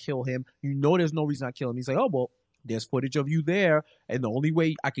didn't kill him. You know there's no reason I killed him. He's like, oh, well, there's footage of you there. And the only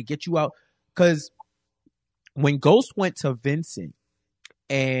way I could get you out, because when Ghost went to Vincent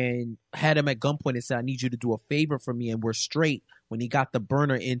and had him at gunpoint and said, I need you to do a favor for me and we're straight, when he got the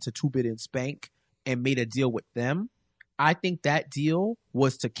burner into 2-Bit and Spank and made a deal with them, I think that deal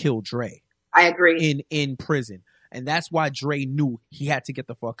was to kill Dre. I agree. In prison. And that's why Dre knew he had to get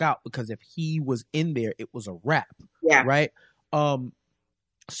the fuck out, because if he was in there, it was a wrap. Yeah. Right?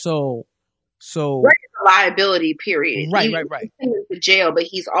 So Dre's a liability, period. Right. He's in the jail, but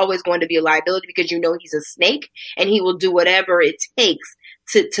he's always going to be a liability because he's a snake and he will do whatever it takes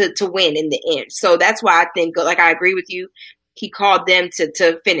to win in the end. So that's why I think, like, I agree with you. He called them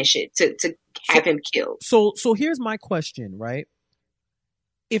to finish it, to have him killed. So here's my question, right?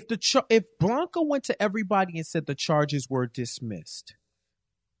 If Blanca went to everybody and said the charges were dismissed,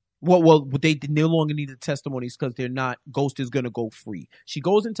 well, they no longer need the testimonies because they're not. Ghost is gonna go free. She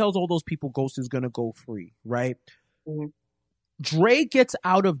goes and tells all those people Ghost is gonna go free, right? Mm-hmm. Dre gets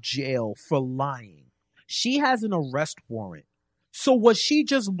out of jail for lying. She has an arrest warrant. So was she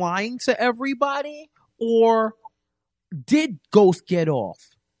just lying to everybody, or did Ghost get off?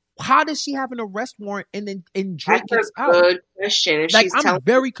 How does she have an arrest warrant and Drake gets out? That's a good question. Like, I'm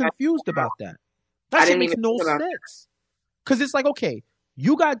very confused about that. That shit makes no sense. Because it's like, okay,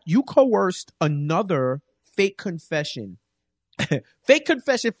 you coerced another fake confession. Fake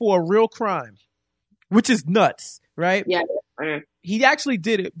confession for a real crime, which is nuts, right? Yeah. He actually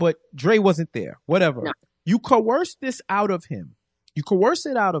did it, but Dre wasn't there. Whatever. No. You coerced this out of him. You coerce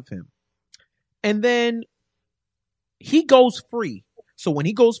it out of him. And then he goes free. So when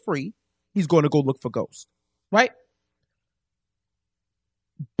he goes free, he's going to go look for Ghost, right?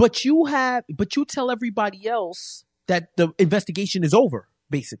 But you tell everybody else that the investigation is over,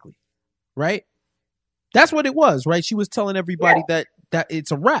 basically, right? That's what it was, right? She was telling everybody that it's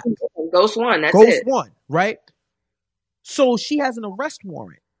a wrap. Ghost won. That's Ghost won, right? So she has an arrest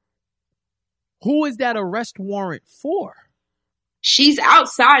warrant. Who is that arrest warrant for? She's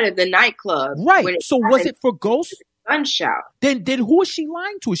outside of the nightclub, right? So was it for Ghost? Gunshot. Then who is she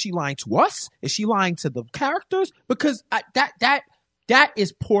lying to? Is she lying to us? Is she lying to the characters? Because that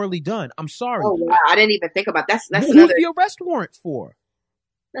is poorly done. I'm sorry. Oh wow, I didn't even think about that. That's who's the arrest warrant for?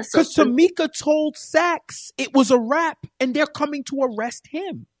 Because Tamika told Saxe it was a wrap, and they're coming to arrest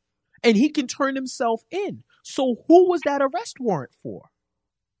him, and he can turn himself in. So who was that arrest warrant for?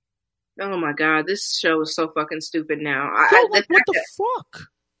 Oh my god, this show is so fucking stupid now. What the fuck?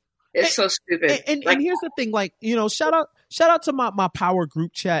 It's so stupid. And here's the thing, like, shout out to my power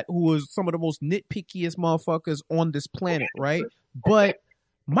group chat, who is some of the most nitpickiest motherfuckers on this planet, right? But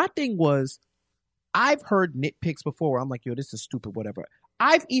my thing was, I've heard nitpicks before where I'm like, yo, this is stupid, whatever.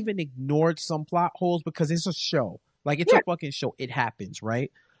 I've even ignored some plot holes because it's a show. Like, it's a fucking show. It happens, right?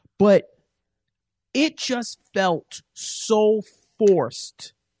 But it just felt so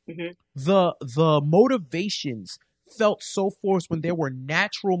forced. Mm-hmm. The motivations felt so forced when there were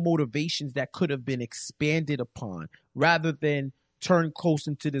natural motivations that could have been expanded upon, rather than turn close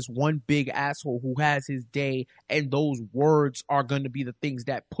into this one big asshole who has his day, and those words are going to be the things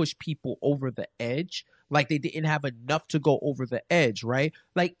that push people over the edge. Like, they didn't have enough to go over the edge, right?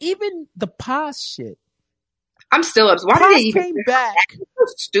 Like, even the Paz shit. I'm still upset. Why did they even came back? So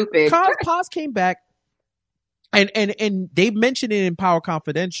stupid. Paz came back, and they mentioned it in Power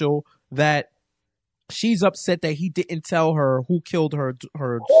Confidential that she's upset that he didn't tell her who killed her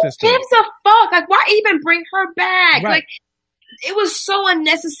sister. Who gives a fuck? Like, why even bring her back? Right. Like, it was so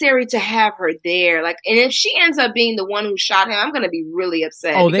unnecessary to have her there. Like, and if she ends up being the one who shot him, I'm gonna be really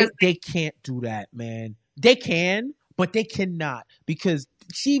upset. Oh, they can't do that, man. They can, but they cannot, because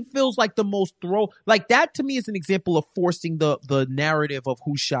she feels like the most like that. To me, is an example of forcing the narrative of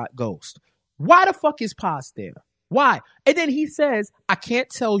who shot Ghost. Why the fuck is Paz there? Why? And then he says, I can't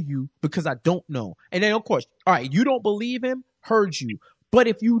tell you because I don't know. And then, of course, all right, you don't believe him? Heard you. But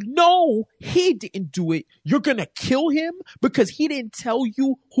if you know he didn't do it, you're going to kill him because he didn't tell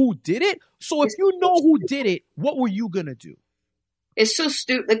you who did it? So if you know who did it, what were you going to do? It's so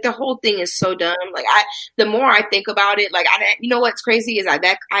stupid. Like, the whole thing is so dumb. Like, the more I think about it, like, you know what's crazy is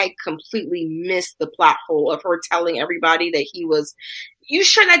I completely missed the plot hole of her telling everybody that he was. You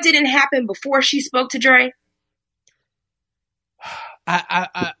sure that didn't happen before she spoke to Dre?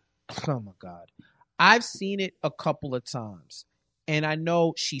 I oh my God. I've seen it a couple of times. And I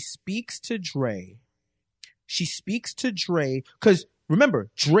know she speaks to Dre. She speaks to Dre because remember,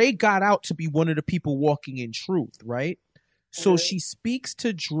 Dre got out to be one of the people walking in truth, right? So she speaks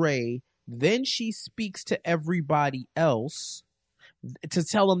to Dre, then she speaks to everybody else to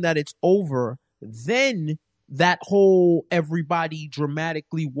tell them that it's over. Then that whole everybody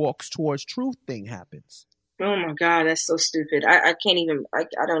dramatically walks towards truth thing happens. Oh my God, that's so stupid. I can't even, I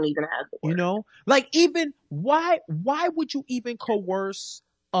don't even have the word. You know, like even why would you even coerce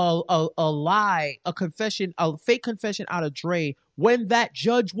a lie, a confession, a fake confession out of Dre when that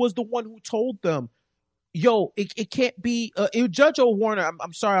judge was the one who told them, yo, it can't be, Judge O'Warner,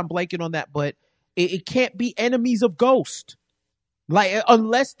 I'm sorry I'm blanking on that, but it can't be enemies of Ghost. Like,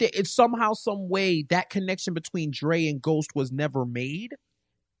 unless it's somehow, some way that connection between Dre and Ghost was never made,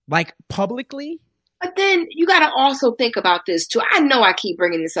 like publicly. But then you got to also think about this too. I know I keep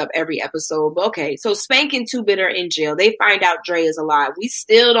bringing this up every episode, but okay. So Spank and Two Bitter in jail. They find out Dre is alive. We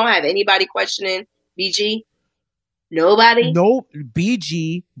still don't have anybody questioning BG. Nobody. No,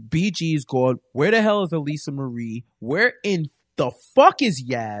 BG is gone. Where the hell is Elisa Marie? Where in the fuck is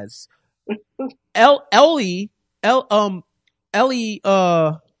Yaz? Ellie,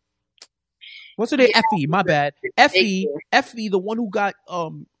 what's her name? Effie, my bad. Effie, the one who got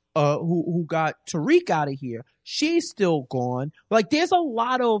who got Tariq out of here. She's still gone. Like, there's a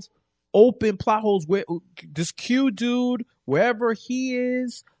lot of open plot holes where this Q dude, wherever he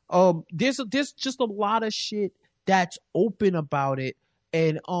is, there's just a lot of shit that's open about it.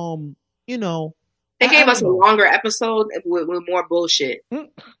 And you know, they gave us a longer episode with more bullshit.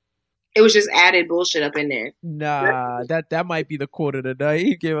 It was just added bullshit up in there. Nah, that might be the quote of the night.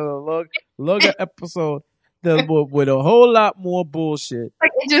 He gave us a longer episode with a whole lot more bullshit.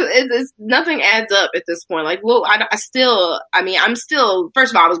 Like it's nothing adds up at this point. Like, well, I'm still.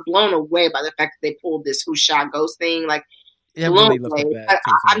 First of all, I was blown away by the fact that they pulled this "Who Shot Ghost" thing. Like, blown away.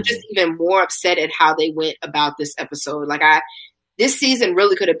 I'm just even more upset at how they went about this episode. Like, this season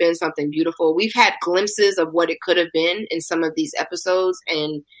really could have been something beautiful. We've had glimpses of what it could have been in some of these episodes,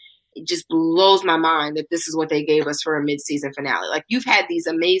 and it just blows my mind that this is what they gave us for a mid-season finale. Like, you've had these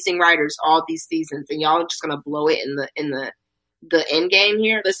amazing writers all these seasons, and y'all are just gonna blow it in the end game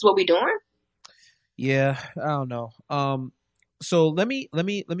here. This is what we doing? Yeah, I don't know. So let me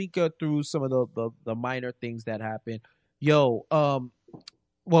go through some of the minor things that happened. Yo,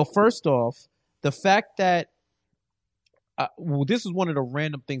 well, first off, the fact that this is one of the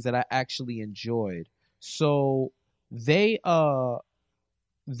random things that I actually enjoyed. So they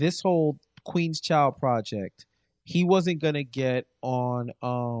this whole Queen's Child project, he wasn't gonna get on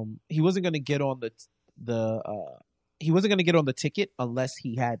he wasn't gonna get on the ticket unless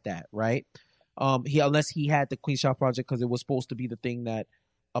he had that, right? Unless he had the Queen's Child project, because it was supposed to be the thing that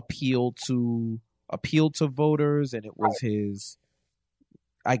appealed to voters, and it was his,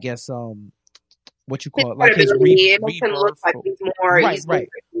 I guess, what you call it, like his rebirth, like he's more, right,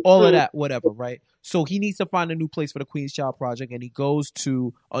 all of that, whatever, right? So he needs to find a new place for the Queen's Child project, and he goes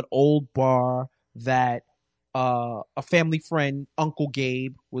to an old bar that a family friend, Uncle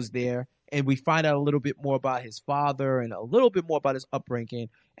Gabe, was there, and we find out a little bit more about his father and a little bit more about his upbringing.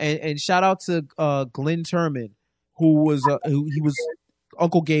 And shout out to Glenn Turman, who was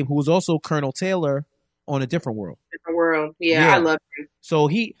Uncle Gabe, who was also Colonel Taylor on A Different World. Yeah, I love him. So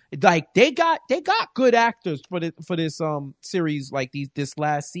they got good actors for this series, like this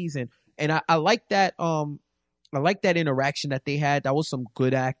last season, and I like that interaction that they had. That was some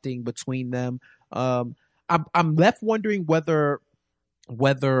good acting between them. I'm left wondering whether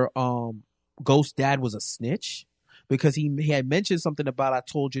Ghost Dad was a snitch, because he had mentioned something about, I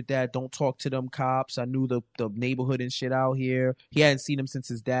told your dad don't talk to them cops. I knew the neighborhood and shit out here. He hadn't seen him since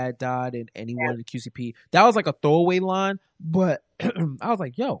his dad died, and he wanted a QCP. That was like a throwaway line, but I was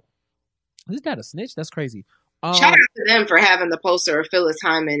like, yo, is that a snitch? That's crazy. Shout out to them for having the poster of Phyllis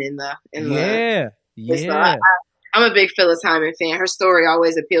Hyman in the yeah. I'm a big Phyllis Hyman fan. Her story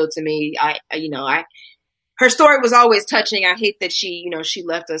always appealed to me. Her story was always touching. I hate that she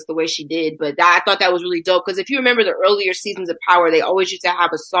left us the way she did, but I thought that was really dope, because if you remember the earlier seasons of Power, they always used to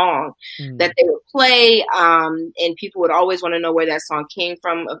have a song that they would play, and people would always want to know where that song came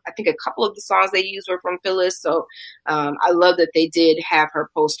from. I think a couple of the songs they used were from Phyllis, so I love that they did have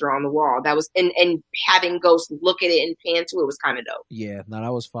her poster on the wall. That was and having Ghost look at it and pan to it was kind of dope. Yeah, no,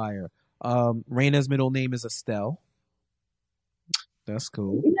 that was fire. Raina's middle name is Estelle. That's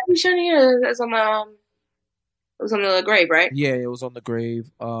cool. It was on the grave, right? Yeah, it was on the grave.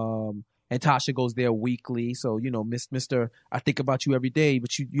 And and Tasha goes there weekly. So, you know, Mr. I think about you every day,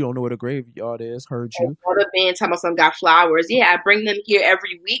 but you don't know where the graveyard is. Heard you. Other been talking about some got flowers. Yeah, I bring them here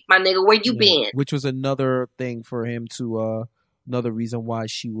every week, my nigga. Where you been? Which was another thing for him to, another reason why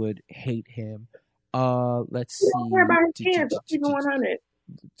she would hate him. Let's see. Don't care about his hands. Even 100.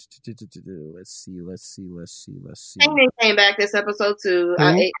 Let's see. Kanan came back this episode too.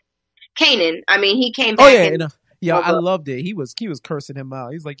 Kanan. I mean, he came back. Oh yeah, I loved it. He was cursing him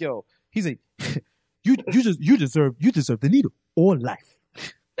out. He's like, yo, he's like, you deserve the needle or life.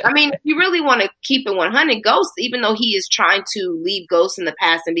 I mean, if you really want to keep it 100, Ghost, even though he is trying to leave Ghost in the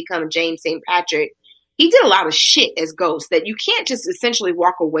past and become James St. Patrick, he did a lot of shit as Ghost that you can't just essentially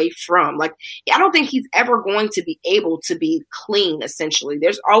walk away from. Like, I don't think he's ever going to be able to be clean, essentially.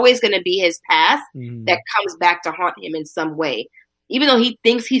 There's always going to be his past that comes back to haunt him in some way. Even though he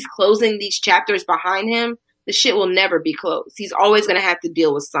thinks he's closing these chapters behind him, the shit will never be closed. He's always going to have to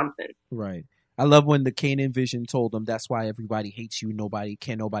deal with something. Right. I love when the Kanan vision told him that's why everybody hates you. Nobody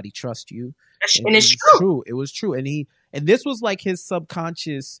trust you. And it's true. It was true. And this was like his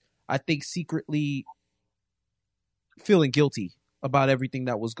subconscious, I think, secretly feeling guilty about everything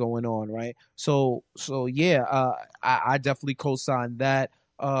that was going on. Right. So yeah, I definitely co-signed that.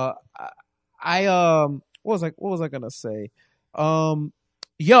 What was I going to say? And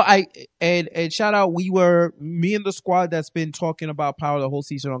shout out, me and the squad that's been talking about Power the whole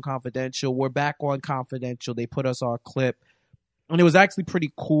season on Confidential. We're back on Confidential. They put us our clip, and it was actually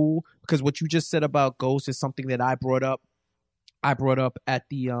pretty cool because what you just said about Ghost is something that I brought up at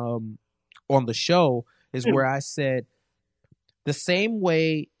the on the show is where I said the same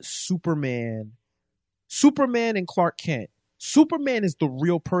way Superman and Clark Kent. Superman is the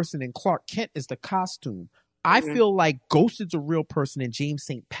real person and Clark Kent is the costume. I feel like Ghost is a real person and James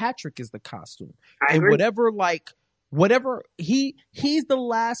St. Patrick is the costume. And whatever he's the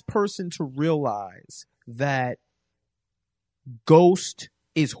last person to realize that Ghost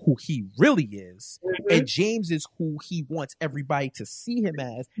is who he really is and James is who he wants everybody to see him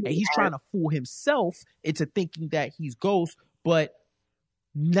as, and he's trying to fool himself into thinking that he's Ghost. But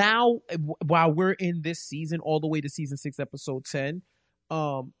now, while we're in this season all the way to season 6 episode 10,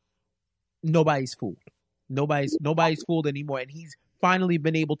 nobody's fooled. Nobody's fooled anymore, and he's finally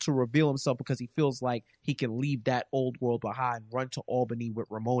been able to reveal himself because he feels like he can leave that old world behind, run to Albany with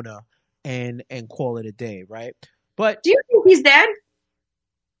Ramona, and call it a day, right? But do you think he's dead?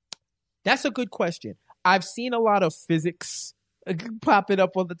 That's a good question. I've seen a lot of physics popping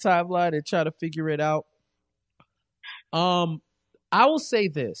up on the timeline and try to figure it out. I will say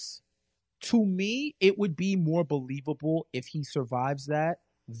this: to me, it would be more believable if he survives that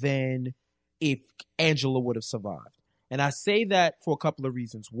than if Angela would have survived. And I say that for a couple of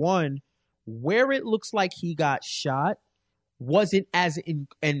reasons. One, where it looks like he got shot wasn't as in,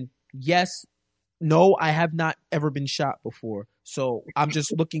 and yes, no, I have not ever been shot before. So I'm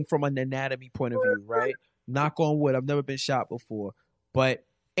just looking from an anatomy point of view, right? Knock on wood, I've never been shot before. But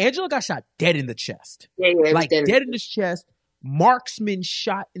Angela got shot dead in the chest. Yeah, like dead in the chest. Marksman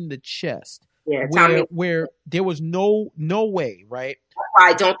shot in the chest. Yeah, where there was no way, right?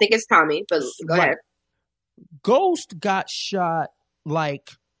 I don't think it's Tommy, but go ahead. Ghost got shot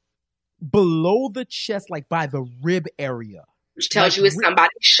like below the chest, like by the rib area. Which tells you it's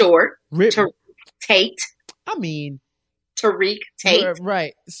somebody short. Tariq Tate. I mean, Tariq Tate.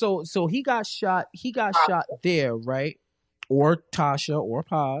 Right. So he got shot. He got shot there, right? Or Tasha or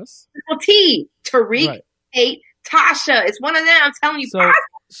Paz. T. Tariq Tate. Tasha. It's one of them. I'm telling you, Paz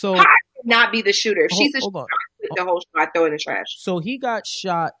would not be the shooter. If she's the shooter, the whole shot, I throw it in the trash. So he got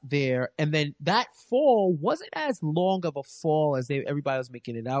shot there, and then that fall wasn't as long of a fall as everybody was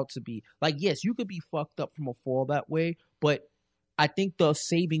making it out to be. Like, yes, you could be fucked up from a fall that way, but I think the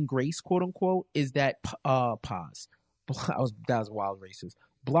saving grace, quote unquote, is that Paz. That was wild racist.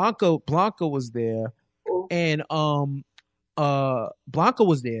 Blanca was there, and Blanca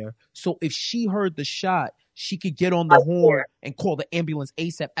was there. So if she heard the shot, she could get on the horn and call the ambulance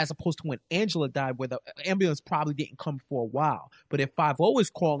ASAP, as opposed to when Angela died, where the ambulance probably didn't come for a while. But if 5-0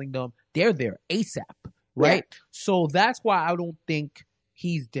 is calling them, they're there ASAP, right? Yeah. So that's why I don't think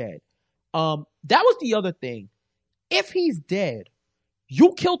he's dead. That was the other thing. If he's dead,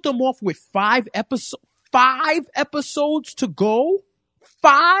 you killed them off with 5 episodes to go.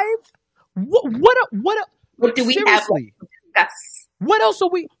 5? What do we seriously have? What else are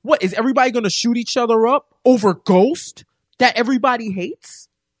we? What is everybody going to shoot each other up over Ghost that everybody hates?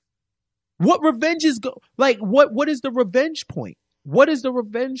 What revenge is What is the revenge point? What is the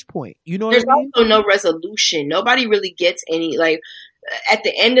revenge point? You know, there's what I mean? Also no resolution. Nobody really gets any. Like at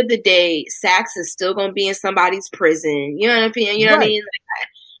the end of the day, Sax is still going to be in somebody's prison. You know what I mean? You know what I mean?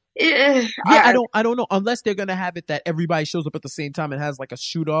 Yeah, I don't know. Unless they're gonna have it that everybody shows up at the same time and has like a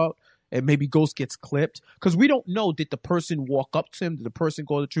shootout, and maybe Ghost gets clipped. Because we don't know, did the person walk up to him? Did the person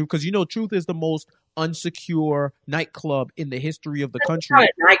go to Truth? Because Truth is the most unsecure nightclub in the history of the country. Not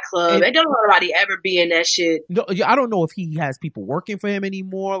a nightclub. It don't want nobody ever be in that shit. No, I don't know if he has people working for him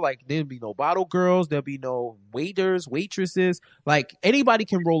anymore. Like, there'll be no bottle girls. There'll be no waiters, waitresses. Like, anybody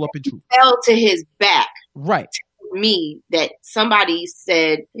can roll up in Truth. Fell to his back. Right. Me that somebody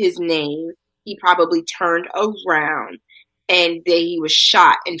said his name, he probably turned around and then he was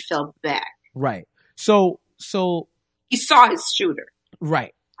shot and fell back. Right. So he saw his shooter.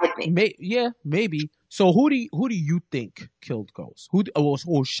 Right. I think. Maybe. So who do you think killed Ghost? Who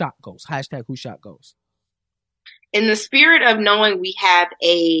shot Ghost? # who shot Ghost? In the spirit of knowing we have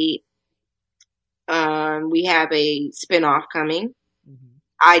a spinoff coming, mm-hmm.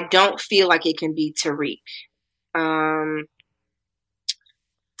 I don't feel like it can be Tariq.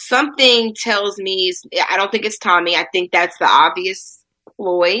 Something tells me I don't think it's Tommy. I think that's the obvious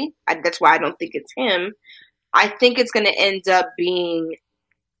ploy. That's why I don't think it's him. I think it's going to end up being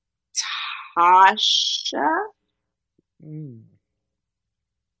Tasha.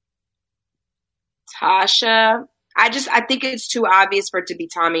 Tasha. I think it's too obvious for it to be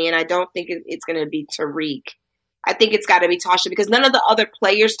Tommy, and I don't think it's going to be Tariq. I think it's got to be Tasha because none of the other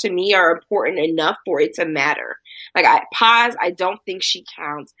players to me are important enough for it to matter. Like Paz, I don't think she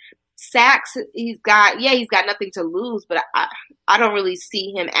counts. Sax, he's got nothing to lose, but I don't really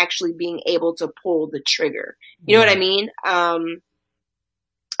see him actually being able to pull the trigger. You know what I mean?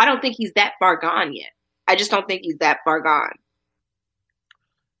 I don't think he's that far gone yet. I just don't think he's that far gone.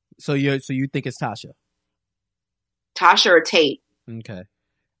 So you think it's Tasha? Tasha or Tate? Okay.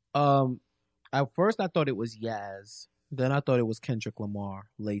 At first, I thought it was Yaz. Then I thought it was Kendrick Lamar,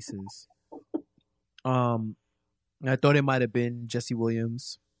 Laces. I thought it might have been Jesse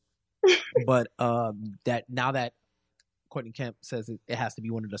Williams. But that now that Courtney Kemp says it has to be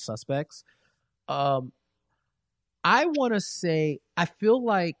one of the suspects, I want to say I feel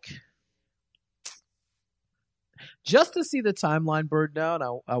like just to see the timeline burn down,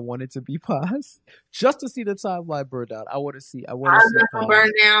 I want it to be Paz. Just to see the timeline burn down, I want to see. I'm not gonna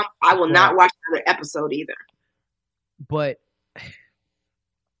burn down. I will not watch another episode either. But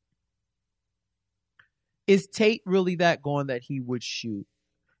is Tate really that gone that he would shoot?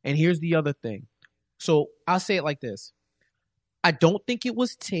 And here's the other thing. So I'll say it like this. I don't think it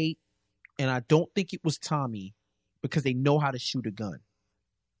was Tate and I don't think it was Tommy because they know how to shoot a gun.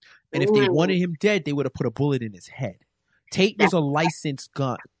 And if they wanted him dead, they would have put a bullet in his head. Tate was a licensed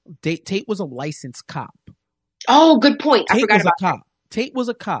gun. Tate was a licensed cop. Oh, good point. I forgot about that. Tate was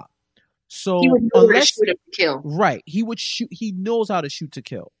a cop. So he would know to shoot to kill. Right. He would shoot. He knows how to shoot to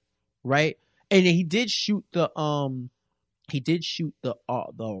kill. Right. And he did shoot the dude. He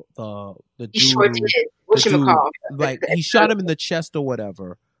sure did. Whatchamacallit. Like he shot him in the chest or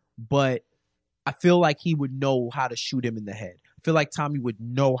whatever. But I feel like he would know how to shoot him in the head. I feel like Tommy would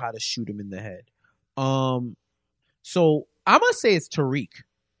know how to shoot him in the head. So I'm gonna say it's Tariq.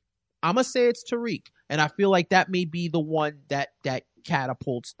 And I feel like that may be the one that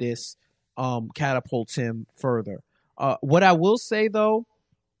catapults him further. What I will say though,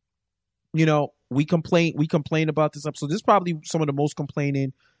 we complain about this episode. This is probably some of the most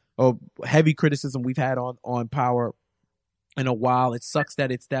complaining or heavy criticism we've had on Power in a while. It sucks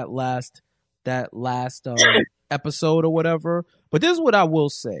that it's that last episode or whatever. But this is what I will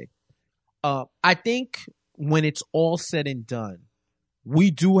say. I think when it's all said and done,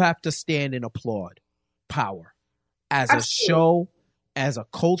 we do have to stand and applaud Power as a show, as a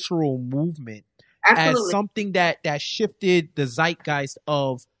cultural movement, as something that shifted the zeitgeist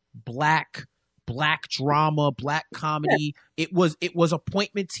of black drama, black comedy. It was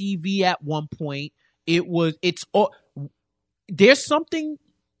appointment TV at one point. There's something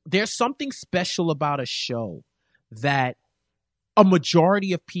special about a show that a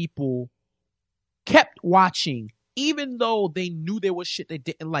majority of people kept watching, even though they knew there was shit they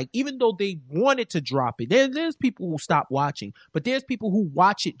didn't like, even though they wanted to drop it. There's people who stop watching, but there's people who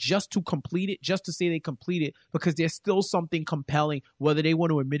watch it just to complete it, just to say they complete it, because there's still something compelling, whether they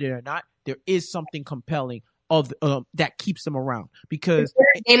want to admit it or not. There is something compelling of that keeps them around. Because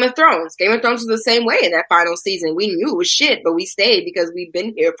Game of Thrones was the same way in that final season. We knew it was shit, but we stayed because we've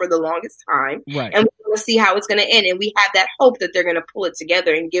been here for the longest time, right? And we want to see how it's going to end, and we have that hope that they're going to pull it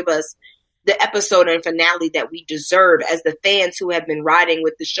together and give us the episode and finale that we deserve as the fans who have been riding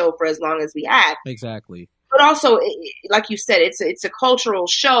with the show for as long as we have. Exactly. But also, like you said, it's a cultural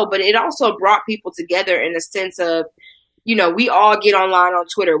show, but it also brought people together in a sense of we all get online on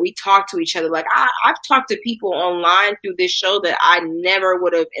Twitter. We talk to each other. Like I've talked to people online through this show that I never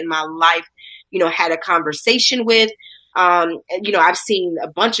would have in my life, had a conversation with. I've seen a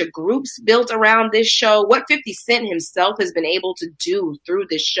bunch of groups built around this show. What 50 Cent himself has been able to do through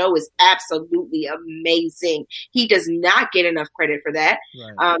this show is absolutely amazing. He does not get enough credit for that.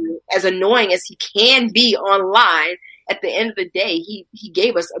 Right. As annoying as he can be online, at the end of the day, he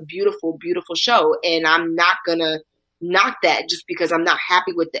gave us a beautiful, beautiful show. And I'm not going to knock that just because I'm not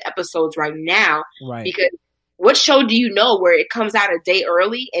happy with the episodes right now. Right. Because what show do you know where it comes out a day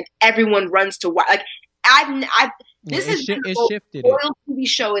early and everyone runs to watch? Like, this has been the most spoiled TV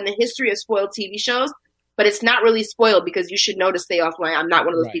show in the history of spoiled TV shows, but it's not really spoiled because you should know to stay offline. I'm not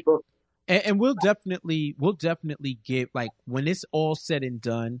one of those people. And we'll definitely get, like, when it's all said and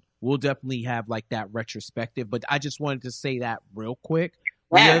done, we'll definitely have like that retrospective. But I just wanted to say that real quick.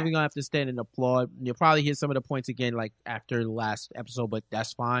 We're even gonna have to stand and applaud. You'll probably hear some of the points again, like after the last episode, but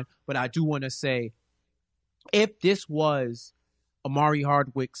that's fine. But I do want to say, if this was Omari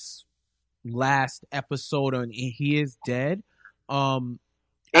Hardwick's last episode and he is dead, I'll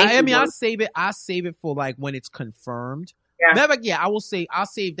save it for like when it's confirmed. I'll save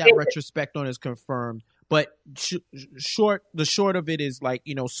that retrospect on as confirmed. But the short of it is like,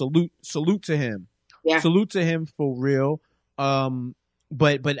 salute to him. Yeah. Salute to him for real.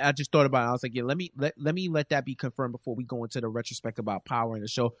 But I just thought about it. I was like, let me let that be confirmed before we go into the retrospect about Power in the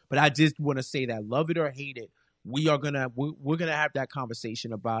show. But I just want to say that, love it or hate it, we're gonna have that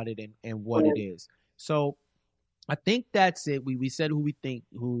conversation about it and what it is. So I think that's it. We said who we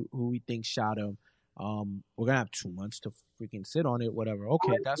think shot him. We're gonna have 2 months to freaking sit on it. Whatever.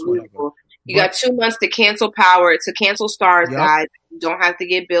 Okay, that's whatever. You got 2 months to cancel Power, to cancel Stars, guys. You don't have to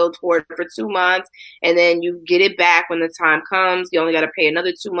get billed for it for 2 months, and then you get it back when the time comes. You only got to pay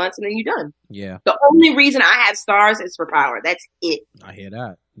another 2 months, and then you're done. Yeah. The only reason I have Stars is for Power. That's it. I hear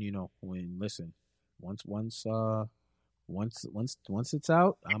that. Once it's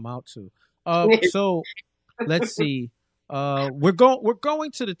out, I'm out too. So let's see. We're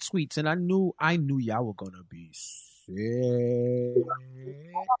going to the tweets, and I knew y'all were gonna be sick.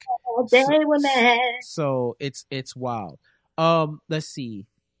 So it's wild. Let's see.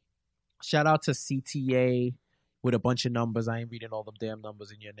 Shout out to CTA with a bunch of numbers. I ain't reading all the damn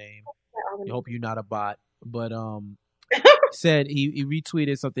numbers in your name. I hope you're not a bot. But said he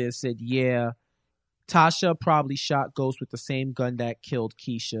retweeted something that said, yeah, Tasha probably shot Ghost with the same gun that killed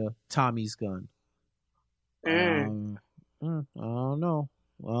Keisha, Tommy's gun. I don't know.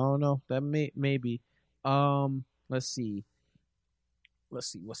 That maybe. Let's see.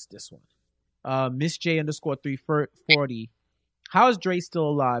 What's this one? Miss J _340. How is Dre still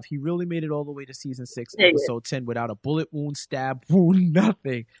alive? He really made it all the way to season 6, episode 10, without a bullet wound, stab wound,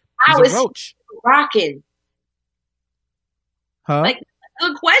 nothing. He's a roach. Rocking. Huh? Like,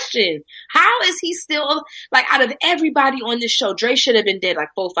 good question. How is he still, like, out of everybody on this show, Dre should have been dead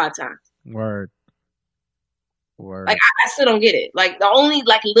like 4 or 5 times. Word. Like, I still don't get it. Like, the only,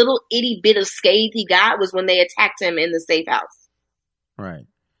 like, little itty bit of scathe he got was when they attacked him in the safe house. Right.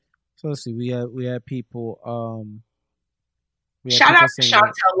 So let's see. We had people. Shout out to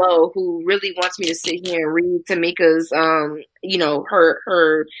Chantel Lowe, who really wants me to sit here and read Tamika's, her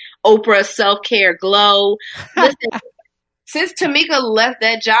Oprah self-care glow. Listen, since Tamika left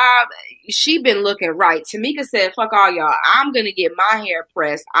that job, she been looking right. Tamika said, fuck all y'all. I'm going to get my hair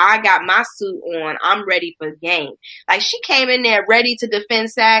pressed. I got my suit on. I'm ready for the game. Like, she came in there ready to defend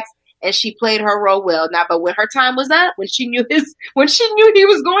Sachs, and she played her role well. Now, but when her time was up, when she knew he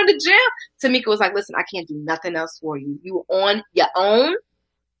was going to jail, Tamika was like, listen, I can't do nothing else for you. You on your own.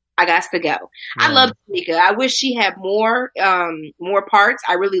 I got to go. Yeah. I love Tamika. I wish she had more parts.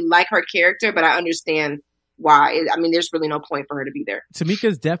 I really like her character, but I understand why. I mean, there's really no point for her to be there.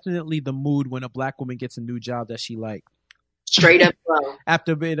 Tamika's definitely the mood when a black woman gets a new job that she liked. Straight up low.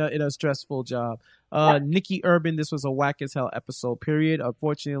 After being in a stressful job. Nikki Urban, this was a whack as hell episode, period.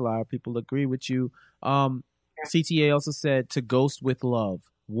 Unfortunately, a lot of people agree with you. CTA also said, to Ghost with love.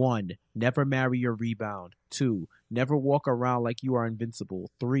 1, never marry your rebound. 2, never walk around like you are invincible.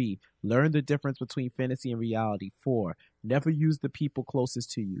 3, learn the difference between fantasy and reality. 4, never use the people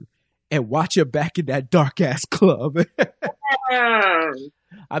closest to you. And watch your back in that dark ass club.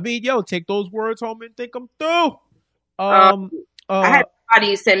 I mean, take those words home and think them through. I had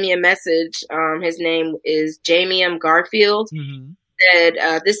somebody send me a message. His name is Jamie M. Garfield. Mm-hmm.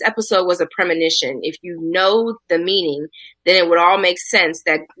 Said this episode was a premonition. If you know the meaning, then it would all make sense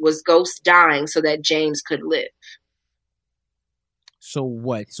that was Ghost dying so that James could live. So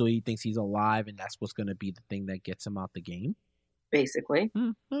what? So he thinks he's alive, and that's what's going to be the thing that gets him out the game? Basically.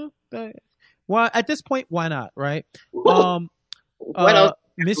 Mm-hmm. Well, at this point, why not, right? What else?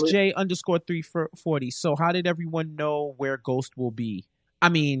 Miss J _ 340. So how did everyone know where Ghost will be? I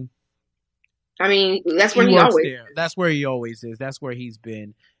mean, that's where he he works always. there. That's where he always is. That's where he's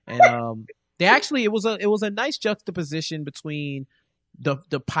been. And they actually, it was a nice juxtaposition between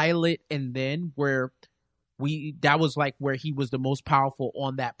the pilot and then where that was like where he was the most powerful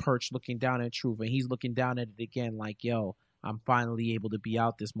on that perch looking down at Truth, and he's looking down at it again like, yo, I'm finally able to be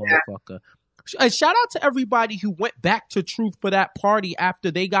out this motherfucker. Shout out to everybody who went back to Truth for that party after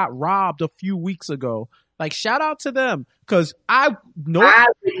they got robbed a few weeks ago. Like, shout out to them, because I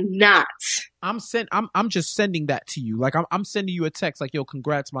would not. I'm just sending that to you. Like, I'm sending you a text like, yo,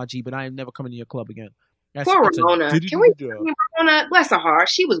 congrats, my G, but I am never coming to your club again. Poor Ramona. Can we Ramona? Bless her heart.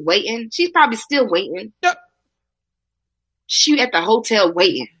 She was waiting. She's probably still waiting. Yep. She at the hotel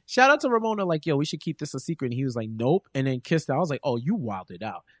waiting. Shout out to Ramona, like, yo, we should keep this a secret. And he was like, nope. And then kissed her. I was like, oh, you wilded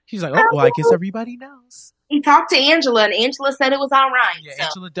out. She's like, oh, well, I guess everybody knows. He talked to Angela, and Angela said it was all right. Yeah, so.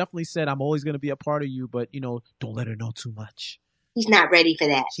 Angela definitely said, I'm always going to be a part of you, but, don't let her know too much. He's not ready for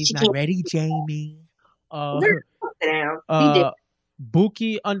that. She's not ready, Jamie. Buki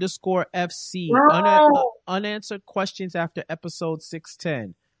 _ FC. Unanswered questions after episode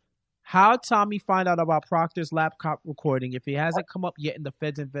 610. How Tommy find out about Proctor's laptop recording if he hasn't come up yet in the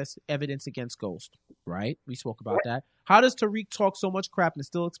Fed's evidence against Ghost, right? We spoke about that. How does Tariq talk so much crap and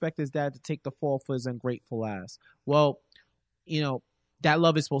still expect his dad to take the fall for his ungrateful ass? Well, that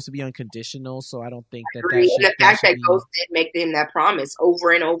love is supposed to be unconditional, so I don't think that should, the fact that Ghost did make him that promise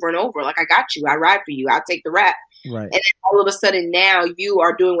over and over and over, like, I got you, I ride for you, I'll take the rap. Right. And then all of a sudden now you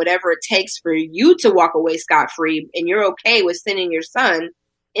are doing whatever it takes for you to walk away scot-free, and you're okay with sending your son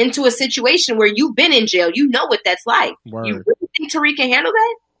into a situation where you've been in jail. You know what that's like. Word. You really think Tariq can handle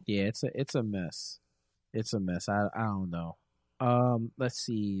that? Yeah, it's a mess. It's a mess. I don't know. Let's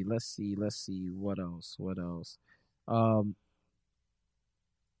see. What else? What is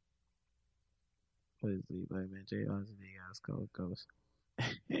the man? Jay goes.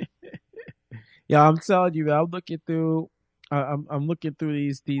 Yeah, I'm telling you, man, I'm looking through. I'm looking through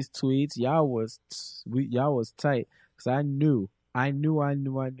these tweets. Y'all was tight, because I knew.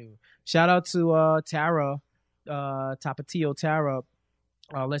 Shout out to Tara, Tapatio Tara.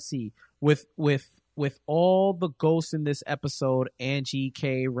 Let's see. With all the ghosts in this episode, Angie,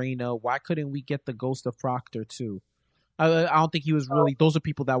 Kay, Raina, why couldn't we get the ghost of Proctor too? I don't think he was really. Those are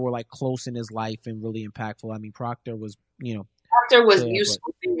people that were like close in his life and really impactful. I mean, Proctor was, Proctor was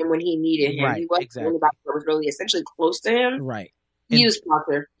useful to him when he needed him. Right, he wasn't exactly. anybody that was really essentially close to him. Right. He used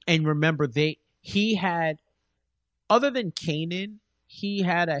Proctor. And remember, he had, other than Kanan, he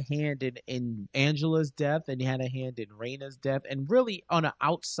had a hand in Angela's death, and he had a hand in Raina's death, and really on the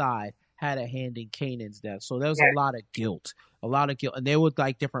outside had a hand in Kanan's death. So there was a lot of guilt, and there were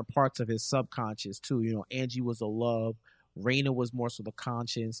like different parts of his subconscious too. Angie was the love, Raina was more so the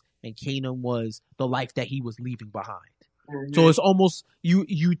conscience, and Kanan was the life that he was leaving behind. Mm-hmm. So it's almost, you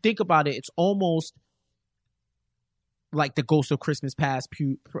think about it, it's almost like the ghost of Christmas past,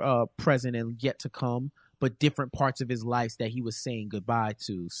 present, and yet to come, but different parts of his life that he was saying goodbye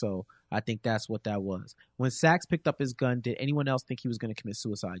to. So I think that's what that was. When Sax picked up his gun, did anyone else think he was going to commit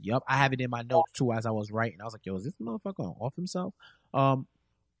suicide? Yup. I have it in my notes too as I was writing. I was like, yo, is this motherfucker going off himself?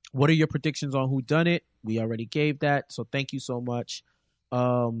 What are your predictions on who done it? We already gave that, so thank you so much.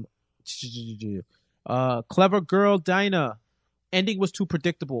 Clever girl Dinah. Ending was too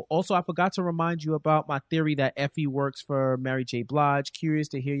predictable. Also, I forgot to remind you about my theory that Effie works for Mary J. Blige. Curious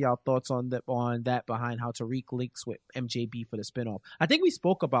to hear y'all thoughts on that behind how Tariq links with MJB for the spinoff. I think we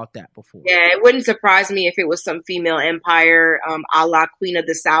spoke about that before. Yeah, it wouldn't surprise me if it was some female empire, a la Queen of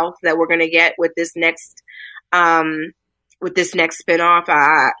the South, that we're going to get with this next spinoff.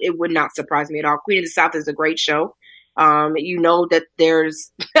 It would not surprise me at all. Queen of the South is a great show. That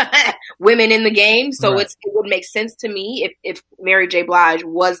there's women in the game, so right. It would make sense to me if Mary J. Blige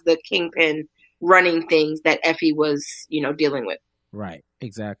was the kingpin running things that Effie was, dealing with. Right,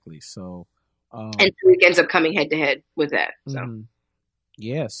 exactly. So, and Tariq ends up coming head to head with that. So,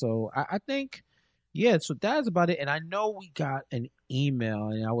 yeah. So I think, So that's about it. And I know we got an email,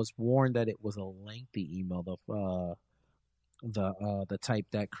 and I was warned that it was a lengthy email. The type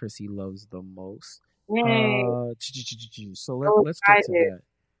that Chrissy loves the most. So let's get to that.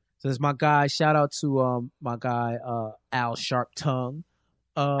 So there's my guy. Shout out to my guy Al Sharp Tongue.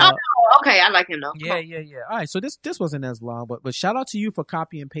 Okay, I like him though. Yeah. All right, so this wasn't as long, but shout out to you for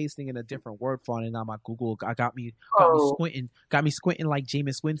copy and pasting in a different word font and on my Google. Got me squinting like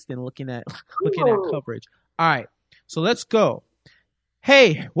Jameis Winston looking at coverage. All right, so let's go.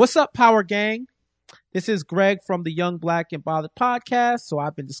 Hey, what's up, Power Gang? This is Greg from the Young Black and Bothered podcast. So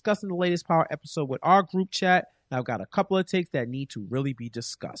I've been discussing the latest Power episode with our group chat. And I've got a couple of takes that need to really be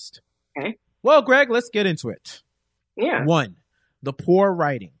discussed. Okay. Well, Greg, let's get into it. Yeah. 1, the poor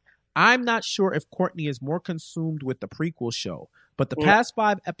writing. I'm not sure if Courtney is more consumed with the prequel show, but the past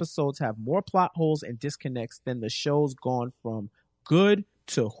 5 episodes have more plot holes and disconnects than the show's gone from good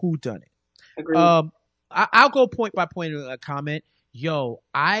to whodunit. Agreed. I'll go point by point in a comment. Yo,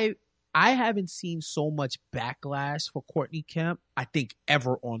 I haven't seen so much backlash for Courtney Kemp, I think,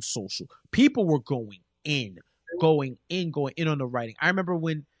 ever on social. People were going in on the writing. I remember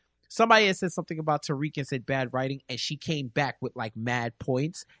when somebody had said something about Tariq and said bad writing, and she came back with like mad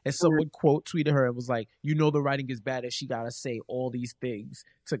points, and someone quote tweeted her and was like, you know the writing is bad and she gotta say all these things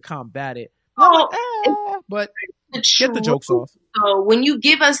to combat it. But get the jokes off. So when you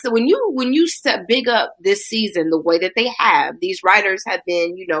give us when you set big up this season the way that they have, these writers have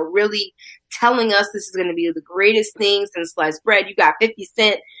been, really telling us this is going to be the greatest thing since sliced bread. You got 50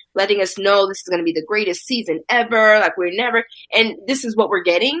 Cent letting us know this is going to be the greatest season ever. Like and this is what we're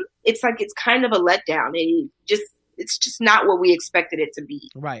getting. It's like, it's kind of a letdown. It's just not what we expected it to be.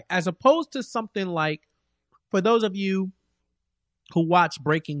 Right. As opposed to something like, for those of you who watch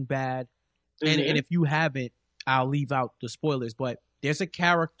Breaking Bad, and if you haven't, I'll leave out the spoilers, but there's a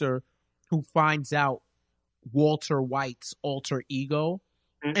character who finds out Walter White's alter ego,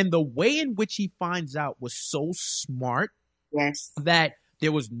 and the way in which he finds out was so smart. Yes. That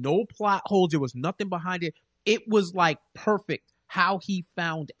there was no plot holes, there was nothing behind it. It was like perfect how he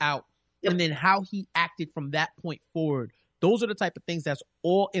found out, and then how he acted from that point forward. Those are the type of things that's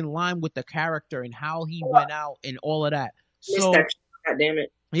all in line with the character and how he went out and all of that. So, God damn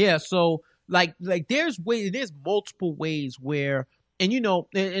it. Yeah, so like there's multiple ways where, and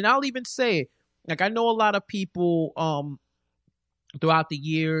and I'll even say, like, I know a lot of people throughout the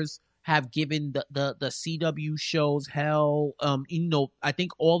years have given the CW shows hell. I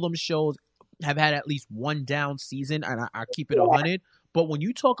think all them shows have had at least one down season, and I keep it 100. But when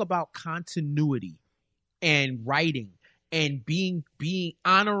you talk about continuity and writing and being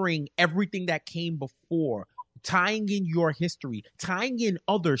honoring everything that came before, tying in your history, tying in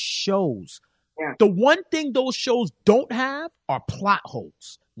other shows. Yeah. The one thing those shows don't have are plot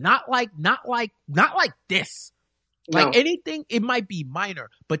holes. Not like this. No. Like anything, it might be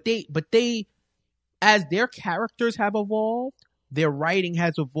minor, but they, as their characters have evolved, their writing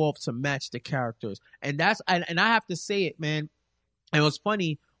has evolved to match the characters. And I have to say it, man. And it was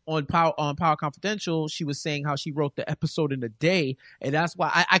funny on Power Confidential, she was saying how she wrote the episode in a day, and that's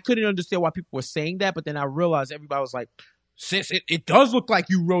why I couldn't understand why people were saying that. But then I realized everybody was like, "Sis, it does look like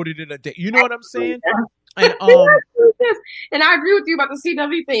you wrote it in a day." You know what I'm saying? And and I agree with you about the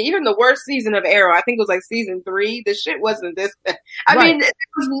CW thing. Even the worst season of Arrow, I think it was like season 3. The shit wasn't this bad. I mean, there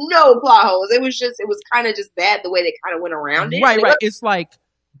was no plot holes. It was kind of just bad the way they kind of went around it. Right. It's like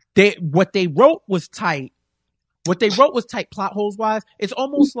what they wrote was tight. What they wrote was tight plot holes wise. It's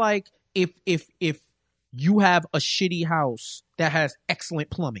almost like if you have a shitty house that has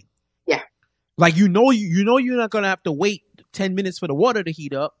excellent plumbing. Yeah. Like you're not gonna have to wait 10 minutes for the water to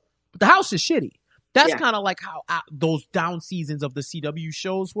heat up, but the house is shitty. That's kind of like how those down seasons of the CW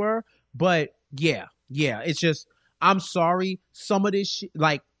shows were. But yeah, it's just, I'm sorry. Some of this shit,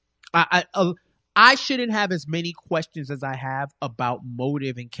 like I shouldn't have as many questions as I have about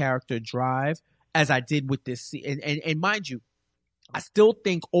motive and character drive as I did with this. And mind you, I still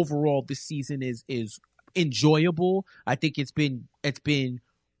think overall this season is enjoyable. I think it's been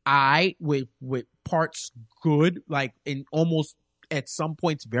with parts good, like in almost at some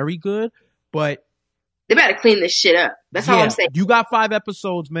points very good, but they better clean this shit up. That's all I'm saying. You got 5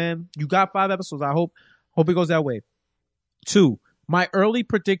 episodes, man. You got 5 episodes. I hope it goes that way. 2, my early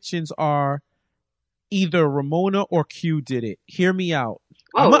predictions are either Ramona or Q did it. Hear me out.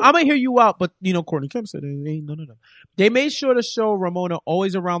 I'm gonna hear you out, but Courtney Kemp said it ain't no. They made sure to show Ramona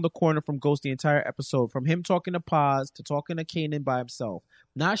always around the corner from Ghost the entire episode, from him talking to Paz to talking to Kanan by himself.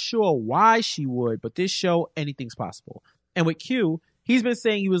 Not sure why she would, but this show, anything's possible. And with Q, he's been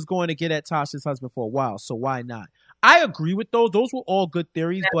saying he was going to get at Tasha's husband for a while, so why not? I agree with those. Those were all good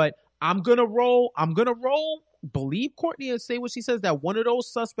theories, but I'm gonna roll. Believe Courtney and say what she says, that one of those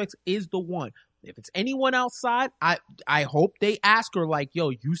suspects is the one. If it's anyone outside, I hope they ask her, like, yo,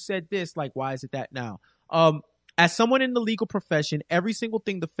 you said this, like, why is it that now? As someone in the legal profession, every single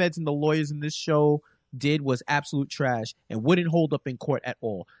thing the feds and the lawyers in this show did was absolute trash and wouldn't hold up in court at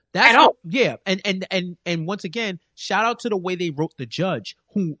all. Yeah. And once again, shout out to the way they wrote the judge,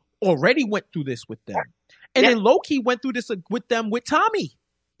 who already went through this with them. And then Loki went through this with them with Tommy.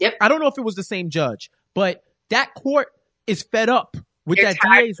 Yep. I don't know if it was the same judge, but that court is fed up with They're that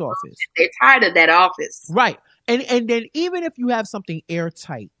tired. DA's office. They're tired of that office. Right. And then even if you have something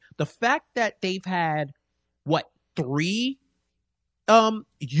airtight, the fact that they've had what, 3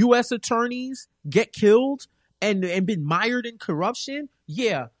 US attorneys get killed and been mired in corruption,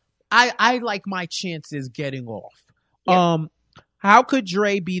 yeah, I like my chances getting off. Yep. How could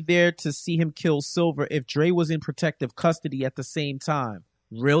Dre be there to see him kill Silver if Dre was in protective custody at the same time?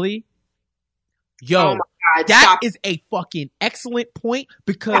 Really? Yo, oh my God, that stop. is a fucking excellent point,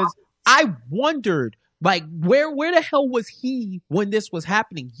 because I wondered, like, where the hell was he when this was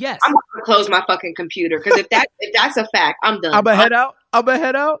happening? Yes. I'm gonna close my fucking computer, because if that's a fact, I'm done. I'm gonna head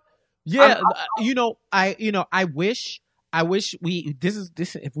out. Yeah, I wish we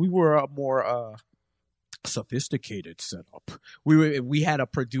this if we were a more sophisticated setup, we had a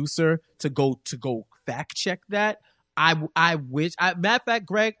producer to go fact check that. I wish, matter of fact,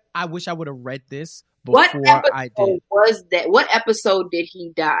 Greg, I wish I would have read this before I did. Was that? What episode did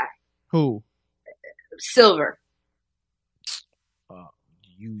he die? Who? Silver.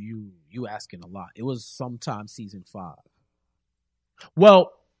 You asking a lot. It was sometime season 5.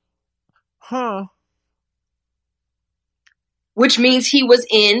 Well, which means he was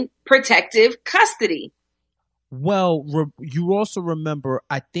in protective custody. Well, you also remember,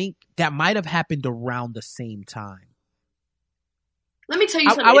 I think that might have happened around the same time. Let me tell you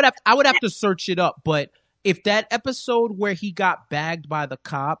something. I would have to search it up, but if that episode where he got bagged by the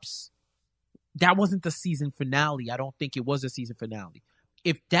cops, that wasn't the season finale. I don't think it was a season finale.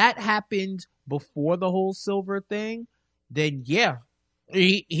 If that happened before the whole Silver thing, then yeah,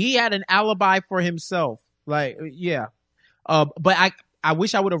 he had an alibi for himself. Like, yeah. But I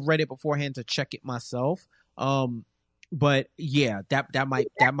wish I would have read it beforehand to check it myself. But yeah, that might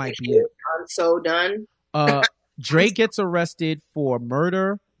be it. I'm so done. Dre gets arrested for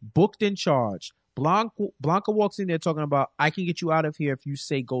murder, booked and charged. Blanca walks in there talking about, I can get you out of here if you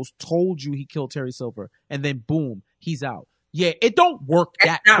say Ghost told you he killed Terry Silver. And then boom, he's out. Yeah, it don't work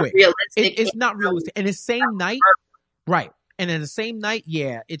that quick. It's not realistic. And the same night, right. And in the same night,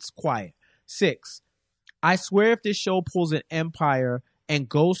 yeah, it's quiet. 6, I swear if this show pulls an Empire and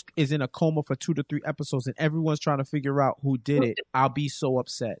Ghost is in a coma for 2 to 3 episodes and everyone's trying to figure out who did it, I'll be so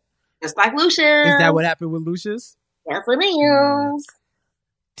upset. Just like Lucius. Is that what happened with Lucius? Yes, it is.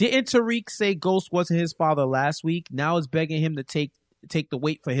 Didn't Tariq say Ghost wasn't his father last week? Now is begging him to take the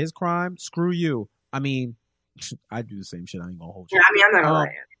weight for his crime? Screw you. I mean, I do the same shit. I ain't gonna hold you. Yeah, I mean, I'm not gonna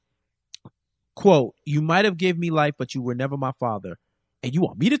lie. Quote, you might have given me life, but you were never my father. And you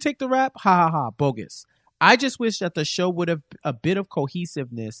want me to take the rap? Ha ha ha, bogus. I just wish that the show would have a bit of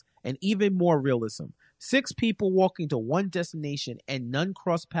cohesiveness and even more realism. 6 people walking to one destination and none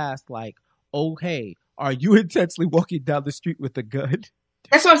cross paths like, oh, hey, are you intensely walking down the street with a gun?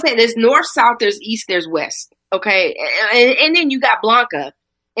 That's what I'm saying. There's north, south, there's east, there's west. Okay. And then you got Blanca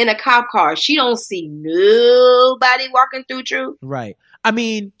in a cop car. She don't see nobody walking through truth. Right. I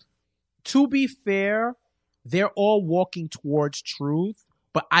mean, to be fair, they're all walking towards truth,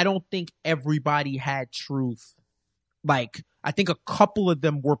 but I don't think everybody had truth. Like, I think a couple of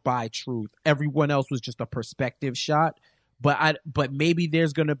them were by truth. Everyone else was just a perspective shot. But maybe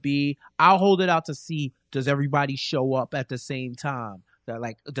there's gonna be. I'll hold it out to see. Does everybody show up at the same time?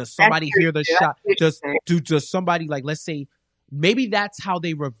 Like, does somebody hear the shot? Does somebody, like, let's say, maybe that's how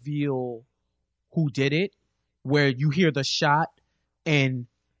they reveal who did it, where you hear the shot and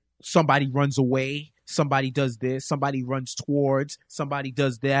somebody runs away, somebody does this, somebody runs towards, somebody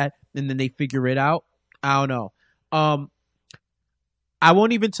does that, and then they figure it out. I don't know. I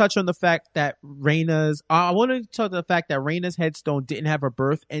won't even touch on the fact that Raina's headstone didn't have her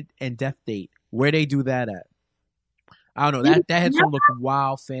birth and death date. Where they do that at? I don't know. That headstone looked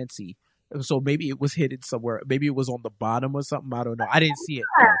wild fancy. So maybe it was hidden somewhere. Maybe it was on the bottom or something. I don't know. I didn't see it.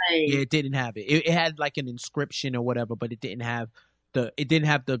 Yeah, it didn't have it. It had like an inscription or whatever, but it didn't have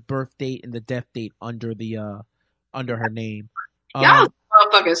the birth date and the death date under her name. Y'all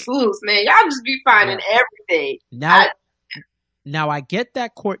motherfucking sleuths, man. Y'all just be finding everything. Now I get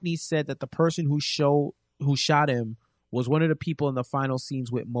that Courtney said that the person who shot him was one of the people in the final scenes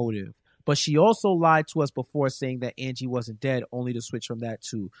with motive. But she also lied to us before saying that Angie wasn't dead, only to switch from that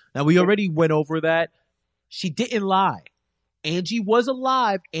too. Now, we already went over that. She didn't lie. Angie was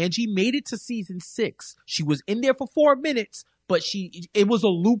alive. Angie made it to season 6. She was in there for 4 minutes, but it was a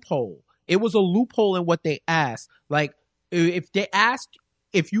loophole. It was a loophole in what they asked. Like, if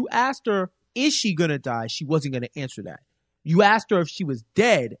you asked her, is she going to die? She wasn't going to answer that. You asked her if she was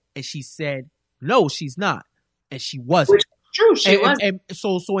dead, and she said, no, she's not. And she wasn't. Which is true, she wasn't. And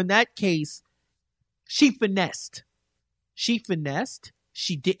so in that case, she finessed. She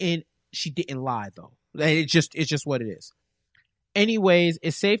didn't lie, though. It's just what it is. Anyways,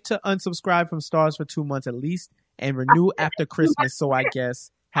 it's safe to unsubscribe from Stars for 2 months at least and renew after Christmas. So I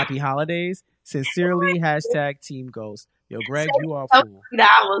guess happy holidays. Sincerely, hashtag Team Ghost. Yo, Greg, you are a fool.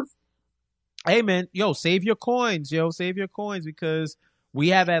 Hey, man, yo, save your coins. Yo, save your coins because we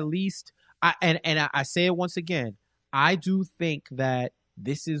have at least, I say it once again, I do think that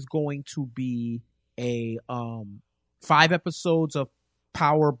this is going to be a 5 episodes of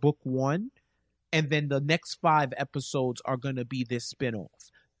Power Book 1, and then the next 5 episodes are going to be this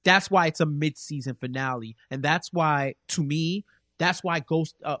spinoff. That's why it's a mid-season finale, and that's why, to me, that's why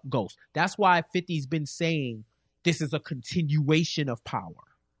Ghost. That's why 50's been saying this is a continuation of Power.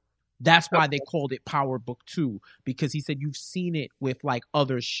 That's why they called it Power Book 2, because he said you've seen it with like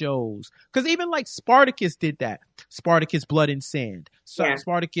other shows. Because even like Spartacus did that. Spartacus Blood and Sand.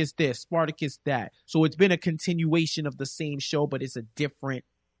 Spartacus this, Spartacus that. So it's been a continuation of the same show, but it's a different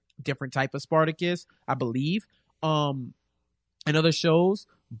type of Spartacus, I believe. And other shows.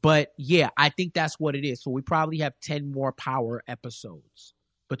 But yeah, I think that's what it is. So we probably have 10 more Power episodes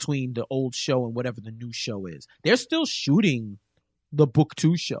between the old show and whatever the new show is. They're still shooting the Book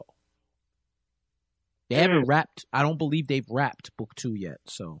 2 show. They haven't wrapped. I don't believe they've wrapped Book 2 yet.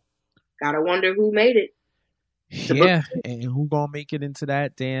 So, gotta wonder who made it. Yeah, and who gonna make it into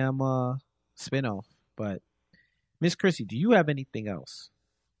that damn spinoff? But Miss Chrissy, do you have anything else?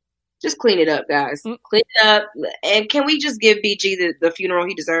 Just clean it up, guys. Clean it up, and can we just give BG the funeral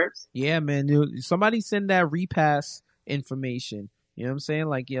he deserves? Yeah, man. Somebody send that repass information. You know what I'm saying?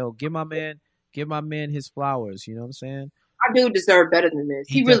 Like, yo, give my man his flowers. You know what I'm saying? Our dude deserved better than this.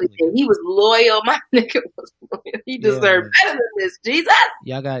 He really did. He was loyal. My nigga was loyal. He deserved better than this. Jesus.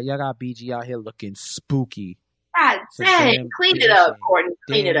 Y'all got BG out here looking spooky. God dang. Clean it up, Courtney.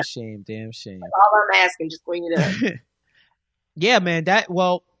 Clean it up. Damn shame. That's all I'm asking. Just clean it up. Yeah, man.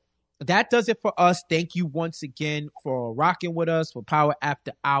 That does it for us. Thank you once again for rocking with us for Power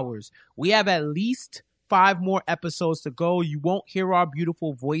After Hours. We have at least 5 more episodes to go. You won't hear our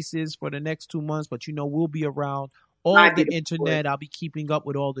beautiful voices for the next 2 months, but we'll be around all the internet. I'll be keeping up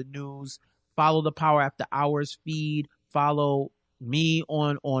with all the news. Follow the Power After Hours feed. Follow me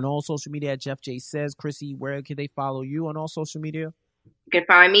on all social media at Jeff J Says. Chrissy, where can they follow you on all social media? You can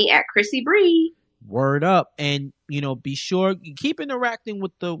find me at Chrissy Bree. Word up. And, be sure, keep interacting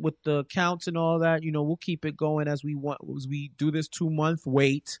with the accounts and all that. We'll keep it going as we do this 2-month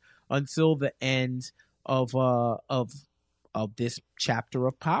wait until the end of this chapter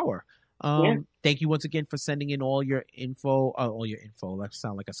of Power. Thank you once again for sending in all your info. That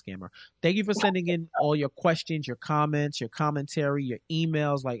sound like a scammer. Thank you for sending in all your questions, your comments, your commentary, your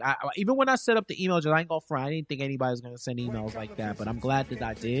emails. Like even when I set up the email, I ain't gonna front. I didn't think anybody was gonna send emails like that, but I'm glad that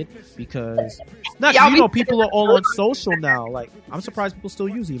I did because people are all on social now. Like I'm surprised people still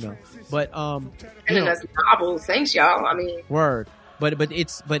use email. But that's novels. Thanks, y'all. I mean, word. But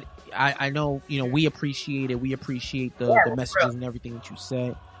I know we appreciate it. We appreciate the messages and everything that you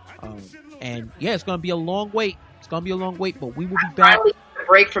said. And yeah, it's gonna be a long wait. But we will be back. Finally, a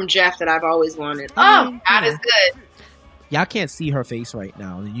break from Jeff that I've always wanted. God is good. Y'all can't see her face right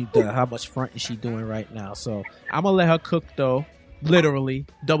now. How much front is she doing right now? So I'm gonna let her cook though. Literally,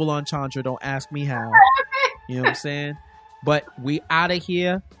 double entendre. Don't ask me how. You know what I'm saying? But we out of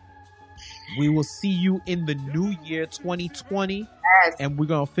here. We will see you in the new year 2020, and we're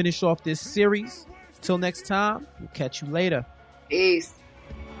gonna finish off this series. Till next time, we'll catch you later. Peace.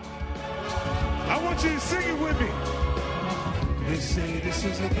 I want you to sing it with me. They say this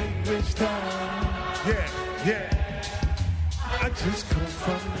is a big rich town. Yeah. I just come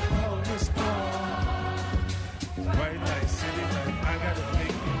from the poorest part. Right like city life, I gotta make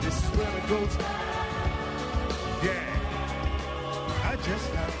it. This is where it goes. Yeah. I just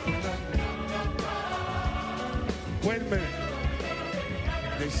have to know. Wait a minute.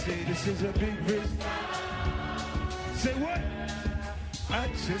 They say this is a big rich. Say what? I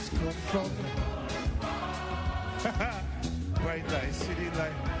just come from bright light, city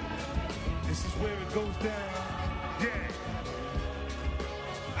light. This is where it goes down. Yeah.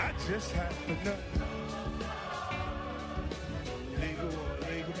 I just have to know. Legal or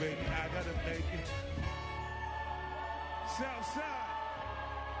illegal, baby, I gotta make it. Southside.